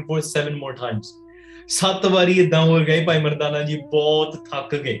went back and forth 7 more times 7 ਵਾਰੀ ਇਦਾਂ ਹੋ ਗਏ Bhai Mardana Ji ਬਹੁਤ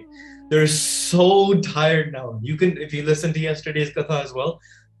ਥੱਕ ਗਏ they're so tired now you can if you listen to yesterday's Katha as well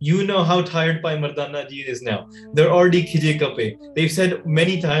you know how tired Bhai Mardana Ji is now they're already khije kape they've said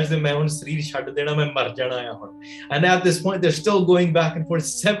many times that main hun sareer chhad dena main mar jana hai hun and at this point they're still going back and forth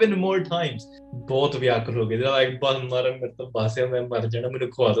 7 more times bahut vyakul ho gaye they're like bas maran mere to bas hai main mar jana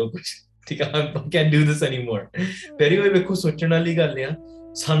mainu khwa do kuch theek hai I can't do this anymore pehli hoy ਵੇਖੋ ਸੋਚਣ ਵਾਲੀ ਗੱਲ ਆ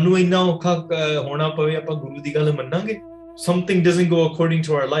ਸਾਨੂੰ ਇੰਨਾ ਔਖਾ ਹੋਣਾ ਪਵੇ ਆਪਾਂ ਗੁਰੂ ਦੀ ਗੱਲ ਮੰਨਾਂਗੇ something doesn't go according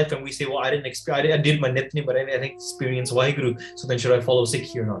to our life and we say well I did my nitni but I didn't experience Waheguru so then should I follow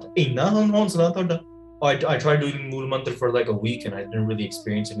Sikhi or not inna honsla thoda I tried doing Mool Mantra for like a week and I didn't really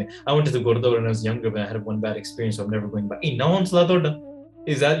experience it I went to the Gurdwara when I was younger but I had one bad experience so I'm never going back inna honsla thoda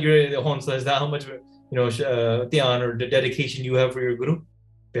is that your honsla is that how much you know dhyan or the dedication you have for your Guru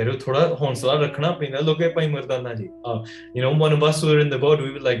pero thoda honsla rakhna painda loke Bhai Mardana Ji you know one of us who were in the boat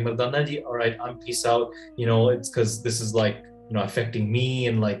we were like Mardana Ji all right I'm peace out you know it's because this is like you know affecting me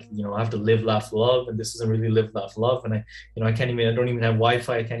and like you know I have to live laugh love and this isn't really live laugh love and I don't even have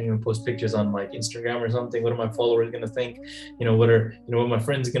Wi-Fi I can't even post pictures on like Instagram or something what are my followers going to think what my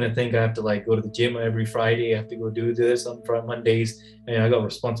friends going to think I have to like go to the gym every Friday I have to go do this on Mondays and I got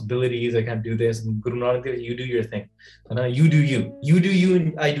responsibilities I can't do this and Guru Nanak you do your thing and you do you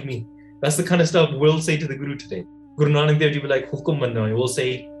and I do me that's the kind of stuff we'll say to the Guru today Guru Nanak Dev Ji will be like hukum manna we'll say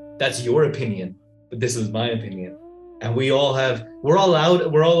that's your opinion but this is my opinion and we're all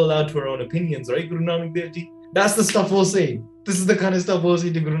allowed to our own opinions right Guru Nanak Dev Ji that's the stuff we'll say this is the kind of stuff we'll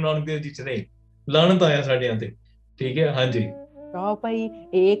say to Guru Nanak Dev Ji today ਲਾਨਤ ਆਇਆ ਸਾਡਿਆਂ ਤੇ ਠੀਕ ਹੈ ਹਾਂਜੀ ਕਹੋ ਭਈ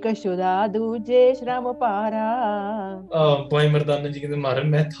ਏਕ ਸ਼ੁਦਾ ਦੂਜੇ ਸ਼ਰਮ ਪਾਰਾ ਭਾਈ ਮਰਦਾਨਾ ਜੀ ਕਹਿੰਦੇ ਮਾਰਨ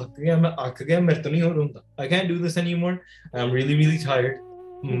ਮੈਂ ਥੱਕ ਗਿਆ ਮੈਂ ਅੱਕ ਗਿਆ ਮੇਰੇ ਤੋਂ ਨਹੀਂ ਹੋਰ ਹੁੰਦਾ I can't do this anymore I'm really tired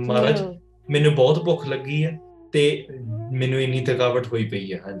ਮਹਾਰਾਜ ਮੈਨੂੰ ਬਹੁਤ ਭੁੱਖ ਲੱਗੀ ਹੈ ਤੇ ਮੈਨੂੰ ਇੰਨੀ ਥਕਾਵਟ ਹੋਈ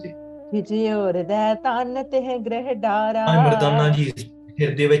ਪਈ ਹੈ ਹਾਂਜੀ ਖਿਜਿਓਰ ਦਾ ਤਨ ਤੇ ਗ੍ਰਹਿ ਡਾਰਾ ਮਰਦਾਨਾ ਜੀ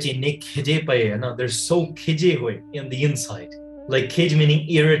ਹਿਰਦੇ ਵਿੱਚ ਇੰਨੇ ਖਿਜੇ ਪਏ ਹੈ ਨਾ they're so ਖਿਜੇ ਹੋਏ in the inside like khij meaning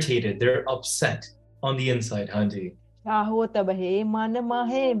irritated they're upset on the inside ਹਾਂਜੀ ਆਹੋ ਤਬਹੇ ਮਨ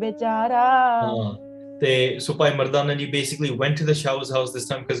ਮਾਹੇ ਵਿਚਾਰਾ ਤੇ so Bhai Mardana Ji basically went to the Shah's house this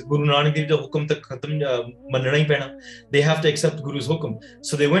time because Guru Nanak Dev da hukum tak khatam manna hi pena they have to accept Guru's hukum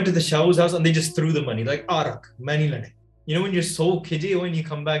so they went to the Shah's house and they just threw the money like arak main nahi lene you know when you're so khije when you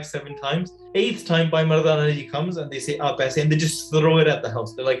come back 7 times 8th time Bhai Mardana Ji comes and they say paise and they just throw it at the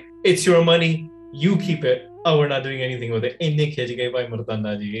house they're like it's your money you keep it we're not doing anything with it inne khij gaye Bhai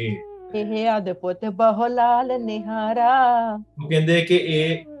Mardana Ji ਇਹ ਅਦਭੁਤ ਬਹੁ ਲਾਲ ਨਿਹਾਰਾ ਉਹ ਕਹਿੰਦੇ ਕਿ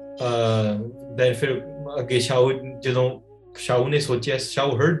ਇਹ then ਫਿਰ ਅੱਗੇ ਸ਼ਾਹੂ ਜਦੋਂ ਸ਼ਾਹੂ ਨੇ ਸੋਚਿਆ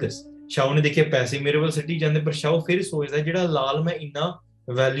ਸ਼ਾਹੂ heard this ਸ਼ਾਹੂ ਨੇ ਦੇਖਿਆ ਪੈਸੇ ਮੇਰੇ ਵੱਲ ਸਿੱਟੀ ਜਾਂਦੇ ਪਰ ਸ਼ਾਹੂ ਫਿਰ ਸੋਚਦਾ ਜਿਹੜਾ ਲਾਲ ਮੈਂ ਇੰਨਾ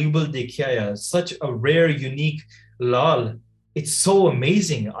valuable ਦੇਖਿਆ ਆ such a rare unique Lal it's so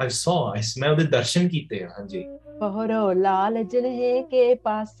amazing I saw ਮੈਂ ਉਹਦੇ ਦਰਸ਼ਨ ਕੀਤੇ ਆ ਹਾਂਜੀ पहरो लाल जिन्हे के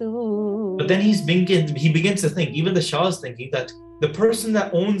Pasu. But then he begins to think, even the Shah is thinking that the person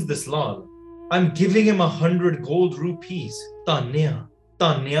that owns this Laal, I'm giving him 100 gold rupees. Tanya,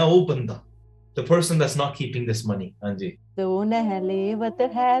 Tanya o banda. The person that's not keeping this money. Anji. तो नहलेवत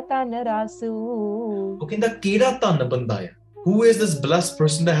है तन रासू. वो कहता केड़ा धन बंदा है. Who is this blessed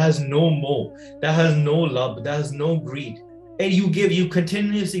person that has no more, that has no love, that has no greed? And you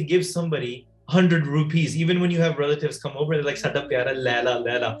continuously give somebody 100 rupees, even when you have relatives come over, they're like, Sada pyara,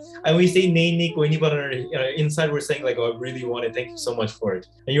 Laila. And we say, nahi, koi nahi, but inside we're saying like, oh, I really want it. Thank you so much for it.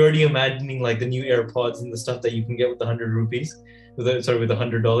 And you're already imagining like the new AirPods and the stuff that you can get with the 100 rupees, with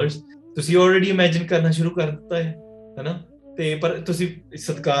 $100. So you already imagine karna shuru kar deta hai na? पर ਤੁਸੀਂ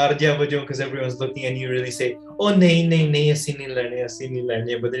ਸਤਕਾਰ ਜਿਹਾ ਵਜੋਂ because everyone's looking and you really say oh ਨਹੀਂ ਅਸੀਂ ਨਹੀਂ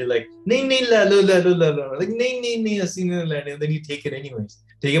ਲੈਣੇ but they're like ਨਹੀਂ ਲੈ ਲਓ like ਨਹੀਂ ਅਸੀਂ ਨਹੀਂ ਲੈਣੇ then you take it anyways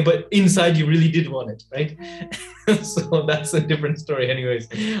but inside you really did want it, right? So that's a different story anyways.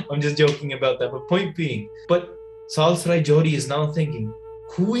 I'm just joking about that, but point being, but Salsarai Jodi is now thinking,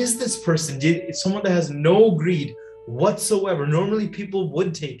 who is this person? It's someone that has no greed whatsoever. Normally people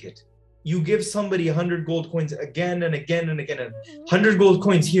would take it. You give somebody 100 gold coins again and again and again. 100 gold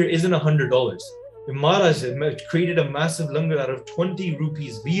coins here isn't $100. Maharaj created a massive langar out of 20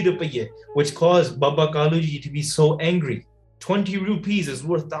 rupees, 20 rupiye, which caused Baba Kaluji to be so angry. 20 rupees is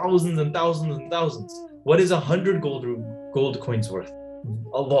worth thousands and thousands and thousands. What is 100 gold coins worth?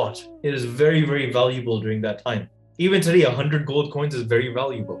 A lot. It is very, very valuable during that time. Even today, 100 gold coins is very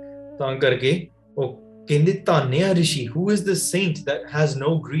valuable. Who is this saint that has no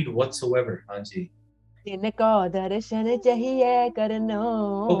greed whatsoever? Anji. इनको दर्शन चाहिए करनो.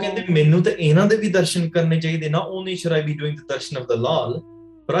 वो कहते मेनू तो इन्हां दे भी दर्शन करने चाहिए. Not only should I be doing the darshan of the Laal,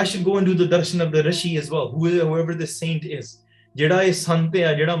 but I should go and do the darshan of the Rishi as well. Whoever this saint is. ਜਿਹੜਾ ਇਹ ਸੰਤ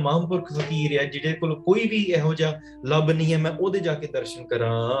ਹੈ, ਜਿਹੜਾ ਮਹਾਂਪੁਰਖ ਫਕੀਰ ਹੈ, ਜਿਹਦੇ ਕੋਲ ਕੋਈ ਵੀ ਇਹੋ ਜਿਹਾ ਲੱਭ ਨਹੀਂ ਹੈ, ਮੈਂ ਉਹਦੇ ਜਾ ਕੇ ਦਰਸ਼ਨ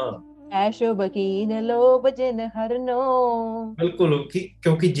ਕਰਾਂ. ਐਸ਼ੋ ਬਕੀਨ ਲੋਭ ਜਿਨ ਹਰਨੋ. ਬਿਲਕੁਲ,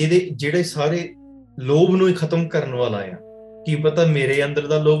 ਕਿਉਂਕਿ ਜਿਹੜੇ ਸਾਰੇ ਲੋਭ ਨੂੰ ਹੀ ਖਤਮ ਕਰਨ ਵਾਲਾ ਆ. ਕੀ ਪਤਾ ਮੇਰੇ ਅੰਦਰ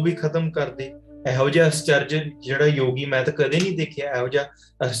ਦਾ ਲੋਭ ਵੀ ਖਤਮ ਕਰ ਦੇ. ਇਹੋ ਜਿਹਾ ਅਸਚਰਜ ਜਿਹੜਾ ਯੋਗੀ ਮੈਂ ਤਾਂ ਕਦੇ ਨਹੀਂ ਦੇਖਿਆ. ਇਹੋ ਜਿਹਾ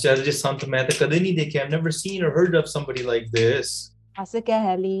ਅਸਚਰਜ ਸੰਤ ਮੈਂ ਤਾਂ ਕਦੇ ਨਹੀਂ ਦੇਖਿਆ. I've never seen or heard of somebody like this. ਅਸ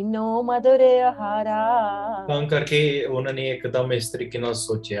ਕਹਿ ਲੀਨੋ ਮਧੁਰ ਆਹਾਰਾ. ਤਾਂ ਕਰਕੇ ਉਹਨਾਂ ਨੇ ਇੱਕਦਮ ਇਸ ਤਰੀਕੇ ਨਾਲ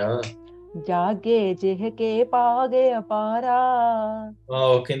ਸੋਚਿਆ, ਜਾਗੇ ਜਿਹ ਕੇ ਪਾਗੇ ਅਪਾਰਾ.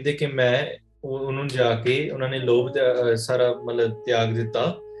 ਉਹ ਕਹਿੰਦੇ ਕਿ ਮੈਂ ਉਹਨੂੰ ਜਾ ਕੇ ਉਹਨਾਂ ਨੇ ਲੋਭ ਸਾਰਾ ਮਤਲਬ ਤਿਆਗ ਦਿੱਤਾ.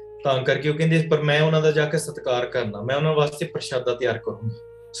 ਤਾਂ ਕਰਕੇ ਉਹ ਕਹਿੰਦੇ ਪਰ ਮੈਂ ਉਹਨਾਂ ਦਾ ਜਾ ਕੇ ਸਤਿਕਾਰ ਕਰਨਾ, ਮੈਂ ਉਹਨਾਂ ਵਾਸਤੇ ਪ੍ਰਸ਼ਾਦਾ ਤਿਆਰ ਕਰੂੰਗਾ.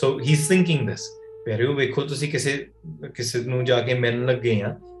 ਸੋ ਹੀ ਇਜ਼ ਥਿੰਕਿੰਗ ਦਿਸ. ਪਿਆਰਿਓ ਵੇਖੋ, ਤੁਸੀਂ ਕਿਸੇ ਨੂੰ ਜਾ ਕੇ ਮਿਲਣ ਲੱਗੇ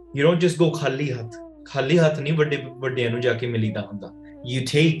ਆ, ਯੂ ਡੋਨਟ ਜਸਟ ਗੋ ਖਾਲੀ ਹੱਥ ਨਹੀਂ ਵੱਡਿਆਂ ਨੂੰ ਜਾ ਕੇ ਮਿਲੀਦਾ ਹੁੰਦਾ. You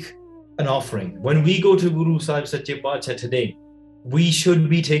take an offering. When we go to Guru Sahib Sache Paatshah today, we should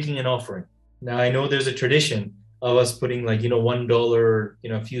be taking an offering. Now I know there's a tradition of us putting like,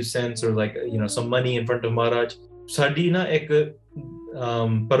 $1, a few cents or like, some money in front of Maharaj. Sadi na ek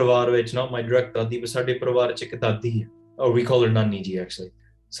parivar vich, not my direct dadi, but sade parivar ch ek dadi hai, or we call her Nani ji actually.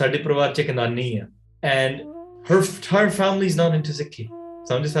 Sade parivar ch ek Nani hai, and her entire family is not into Sikhi.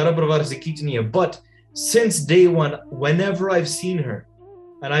 Samjhe sara parivar Sikhi ch nahi hai, but since day one, whenever I've seen her,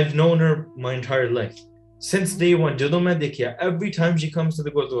 and I've known her my entire life, since day one, jadon main dekhiya, every time she comes to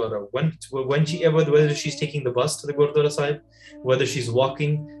the Gurdwara, whether she's taking the bus to the Gurdwara Sahib, whether she's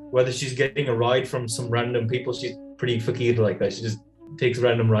walking, whether she's getting a ride from some random people, she's pretty fakir like that. She just takes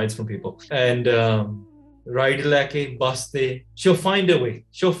random rides from people. And ride lake, bus te, she'll find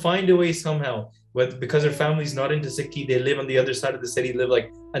a way somehow. But because her family's not into Sikhi, they live on the other side of the city, live like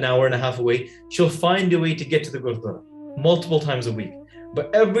an hour and a half away. She'll find a way to get to the Gurdwara multiple times a week. But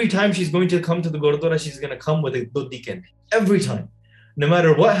every time she's going to come to the Gurdwara, she's going to come with a dodhi kendi. Every time. No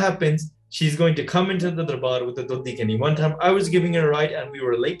matter what happens, she's going to come into the darbar with the dodhi kendi. One time I was giving her a ride and we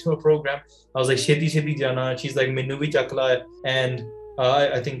were late to a program. I was like, Sheti jana. She's like, Minnu bhi chakla. And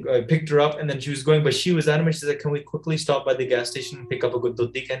I think I picked her up and then she was going, but she was adamant. She's like, can we quickly stop by the gas station and pick up a good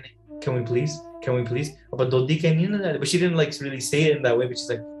dodhi kendi? Can we please? But she didn't like really say it in that way, but she's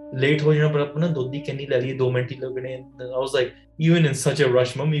like, late ho jana, but apna dodhi kendi le liye, 2 minute hi lagane. I was like, even in such a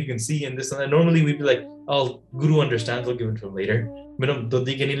rush, mom, you can see in this and that. Normally we'd be like, oh, Guru understands, I'll give it to him later. But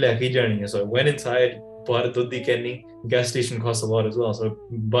dodhi kendi le ke jani hai. So I went inside, bought a dodhi kendi. Gas station costs a lot as well. So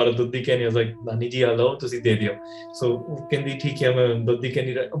bought a dodhi kendi. I was like, Nani ji, hello, tusi de diyo. So kendi theek hai, main dodhi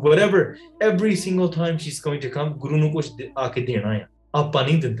kendi, whatever. Every single time she's going to come, Guru nu kuch aake dena hai. Aapa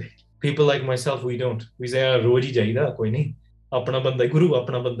nahi dinte. People like myself, we don't. We say, roj hi jaida, koi nahi. Apna banda, Guru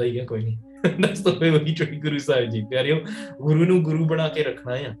apna banda hi hai, koi nahi. That's the way we treat Guru Sahib Ji. Pyareo, Guru nu Guru bana ke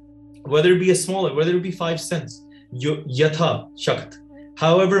rakhna hai. Whether it be a smaller, whether it be 5 cents, yatha shakt.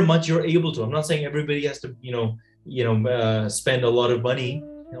 However much you're able to. I'm not saying everybody has to, spend a lot of money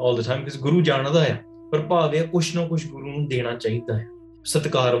all the time, because ਗੁਰੂ ਜਾਣਦਾ ਆ, ਪਰ ਭਾਵ ਹੈ ਕੁਛ ਨਾ ਕੁਛ ਗੁਰੂ ਨੂੰ ਦੇਣਾ ਚਾਹੀਦਾ ਹੈ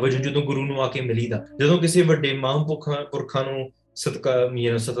ਸਤਿਕਾਰ ਵਜੋਂ, ਜਦੋਂ ਗੁਰੂ ਨੂੰ ਆ ਕੇ ਮਿਲੀਦਾ, ਜਦੋਂ ਕਿਸੇ ਵੱਡੇ ਮਹਾਂਪੁਰਖਾਂ ਨੂੰ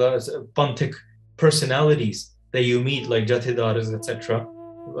ਸਤਿਕਾਰ, ਪੰਥਿਕ personalities that you meet, like ਜਥੇਦਾਰਸ etc,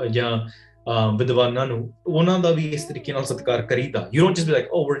 ਜਾਂ ਵਿਦਵਾਨਾਂ ਨੂੰ, ਉਹਨਾਂ ਦਾ ਵੀ ਇਸ ਤਰੀਕੇ ਨਾਲ ਸਤਿਕਾਰ ਕਰੀਦਾ. You don't just be like,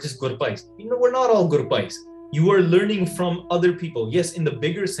 oh, we're just ਗੁਰਪਾਈਸ. We're not all ਗੁਰਪਾਈਸ. You are learning from other people. Yes, in the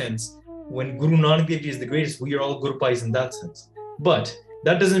bigger sense, when Guru Nanak Dev Ji is the greatest, we are all Gurupais in that sense. But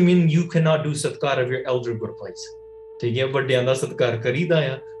that doesn't mean you cannot do satkar of your elder Gurupais. ਠੀਕ ਹੈ, ਵੱਡਿਆਂ ਦਾ ਸਤਿਕਾਰ ਕਰੀਦਾ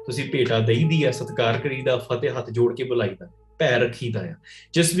ਆ, ਤੁਸੀਂ ਭੇਟਾ ਦੇਈਦੀ ਆ, ਸਤਿਕਾਰ ਕਰੀਦਾ, ਫਤਿਹ ਹੱਥ ਜੋੜ ਕੇ ਬੁਲਾਈਦਾ, ਪੈਰ ਰੱਖੀਦਾ ਆ.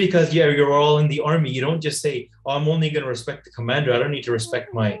 Just because you're all in the army, you don't just say, oh, I'm only going to respect the commander. I don't need to respect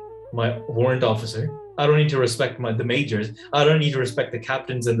my warrant officer. I don't need to respect the majors. I don't need to respect the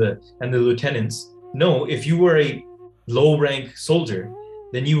captains and the lieutenants. No, if you were a low rank soldier,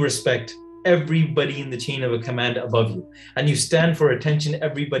 then you respect everybody in the chain of a command above you, and you stand for attention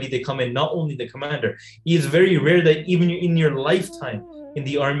everybody they come in, not only the commander. It is very rare that even in your lifetime in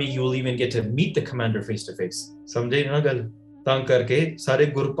the army you will even get to meet the commander face to face. ਸਮਝੇ ਨਾ ਗੱਲ? ਤਾਂ ਕਰਕੇ ਸਾਰੇ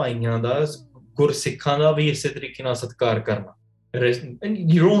ਗੁਰ ਭਾਈਆਂ ਦਾ, ਗੁਰ ਸਿੱਖਾਂ ਦਾ ਵੀ ਇਸੇ ਤਰੀਕੇ ਨਾਲ ਸਤਿਕਾਰ ਕਰਨਾ, and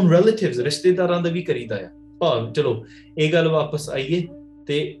your own relatives, ਰਿਸ਼ਤੇਦਾਰਾਂ ਦਾ ਵੀ ਕਰੀਦਾ ਆ. ਭਾਵ ਚਲੋ ਇਹ ਗੱਲ ਵਾਪਸ ਆਈਏ,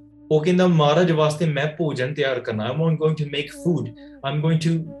 ਤੇ ਉਹ ਕਹਿੰਦਾ ਮਹਾਰਾਜ ਵਾਸਤੇ ਮੈਂ ਭੋਜਨ ਤਿਆਰ ਕਰਨਾ. I'm going to make food. I'm going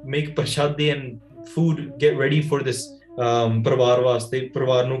to make ਪ੍ਰਸ਼ਾਦੇ and food, get ready for this ਪਰਿਵਾਰ ਵਾਸਤੇ.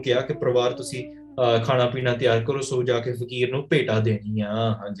 ਪਰਿਵਾਰ ਨੂੰ ਕਿਹਾ ਕਿ ਪਰਿਵਾਰ ਤੁਸੀਂ ਖਾਣਾ ਪੀਣਾ ਤਿਆਰ ਕਰੋ, ਸੋ ਜਾ ਕੇ ਫਕੀਰ ਨੂੰ ਭੇਟਾ ਦੇਣੀ ਆ.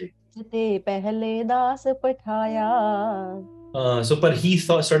 ਹਾਂਜੀ, ਤੇ ਪਹਿਲੇ ਦਾਸ ਪਠਾਇਆ. So but he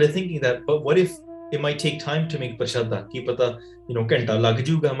started thinking that, but what if it might take time to make prashada? Ki pata, ਘੰਟਾ ਲੱਗ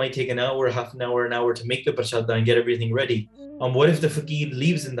ਜੂਗਾ, might take an hour, half an hour to make the prashada and get everything ready. What if the fakir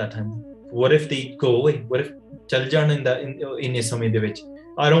leaves in that time? What if they go away? What if chal jaan in is samay de vich?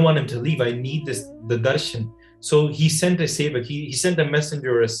 I don't want him to leave. I need the darshan. So he sent a sevak, he sent a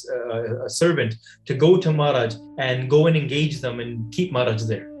messenger, a servant, to go to Maharaj and go and engage them and keep Maharaj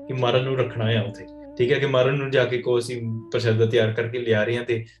there. Ki Maharaj nu rakhna hai uthe. ਠੀਕ ਹੈ, ਕਿ ਮਹਾਰਾਜ ਨੂੰ ਜਾ ਕੇ ਕਹੋ ਅਸੀਂ ਪ੍ਰਸ਼ਾਦਾ ਤਿਆਰ ਕਰਕੇ ਲਿਆ ਰਹੇ ਹਾਂ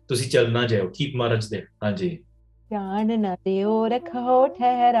ਤੇ ਤੁਸੀਂ ਚੱਲ ਨਾ ਜਾਓ, ਕੀਪ ਮਹਾਰਾਜ ਦੇ. ਹਾਂਜੀ, ਜਾਣ ਨਾ ਦਿਓ ਰੱਖੋ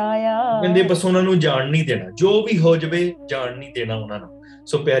ਠਹਿਰਾਇਆ. ਕਹਿੰਦੇ ਬਸ ਉਹਨਾਂ ਨੂੰ ਜਾਣ ਨਹੀਂ ਦੇਣਾ, ਜੋ ਵੀ ਹੋ ਜਾਵੇ ਜਾਣ ਨਹੀਂ ਦੇਣਾ ਉਹਨਾਂ ਨੂੰ.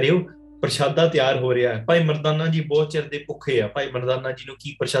 ਸੋ ਪਿਆਰਿਓ, ਪ੍ਰਸ਼ਾਦਾ ਤਿਆਰ ਹੋ ਰਿਹਾ ਹੈ. ਭਾਈ ਮਰਦਾਨਾ ਜੀ ਬਹੁਤ ਚਿਰ ਦੇ ਭੁੱਖੇ ਆ. ਭਾਈ ਮਰਦਾਨਾ ਜੀ ਨੂੰ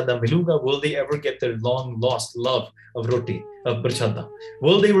ਕੀ ਪ੍ਰਸ਼ਾਦਾ ਮਿਲੂਗਾ? Will they ever get their long lost love of roti, of prashada?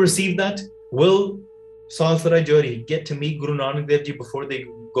 Will they receive that? Will Salsarai Jori get to meet Guru Nanak Dev Ji before they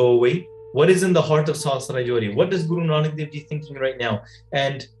go away? What is in the heart of Salsarai Jori? What is Guru Nanak Dev Ji thinking right now?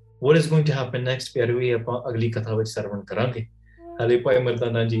 And what is going to happen next? ਪਿਆਰੇ ਵੀ ਆਪਾਂ ਅਗਲੀ ਕਥਾ ਵਿੱਚ ਸਰਵਣ ਕਰਾਂਗੇ. ਹਾਲੇ ਭਾਈ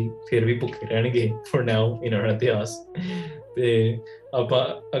ਮਰਦਾਨਾ ਜੀ ਫਿਰ ਵੀ ਭੁੱਖੇ ਰਹਿਣਗੇ for now in our ਇਤਿਹਾਸ. ਤੇ ਆਪਾਂ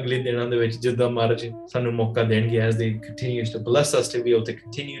ਅਗਲੇ ਦਿਨਾਂ ਦੇ ਵਿੱਚ ਜਿੱਦਾਂ ਮਹਾਰਾਜ ਸਾਨੂੰ ਮੌਕਾ ਦੇਣਗੇ, as they continue to bless us to be able to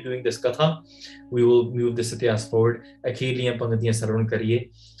continue doing this katha, we will move this ਇਤਿਹਾਸ forward. ਅਖੀਰਲੀਆਂ ਪੰਕਤੀਆਂ ਸਰਵਣ ਕਰੀਏ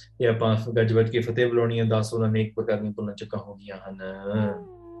ਤੇ ਆਪਾਂ ਗੱਜ ਵੱਜ ਕੇ ਫਤਿਹ ਬੁਲਾਉਣੀਆਂ. 10 ਉਹਨਾਂ ਨੇ ਇੱਕ ਪ੍ਰਕਾਰ ਦੀਆਂ ਭੁੱਲਾਂ ਚੁੱਕਾਂ ਹੋ ਗਈਆਂ ਹਨ.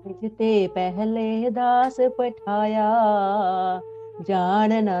 ਤੇ ਪਹਿਲੇ ਦਾਸ ਪਠਾਇਆ,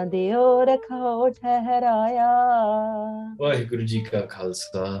 ਜਾਣ ਨਾ ਦਿਓ ਰੱਖੋ ਠਹਿਰਾਇਆ. ਵਾਹਿਗੁਰੂ ਜੀ ਕਾ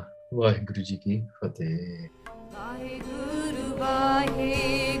ਖਾਲਸਾ, ਵਾਹਿਗੁਰੂ ਜੀ ਕੀ ਫਤਿਹ. ਵਾਹਿਗੁਰੂ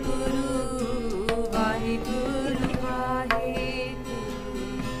ਵਾਹਿਗੁਰੂ ਵਾਹਿਗੁਰੂ ਵਾਹਿਗੁਰੂ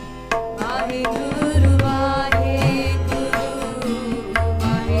ਵਾਹਿਗੁਰੂ.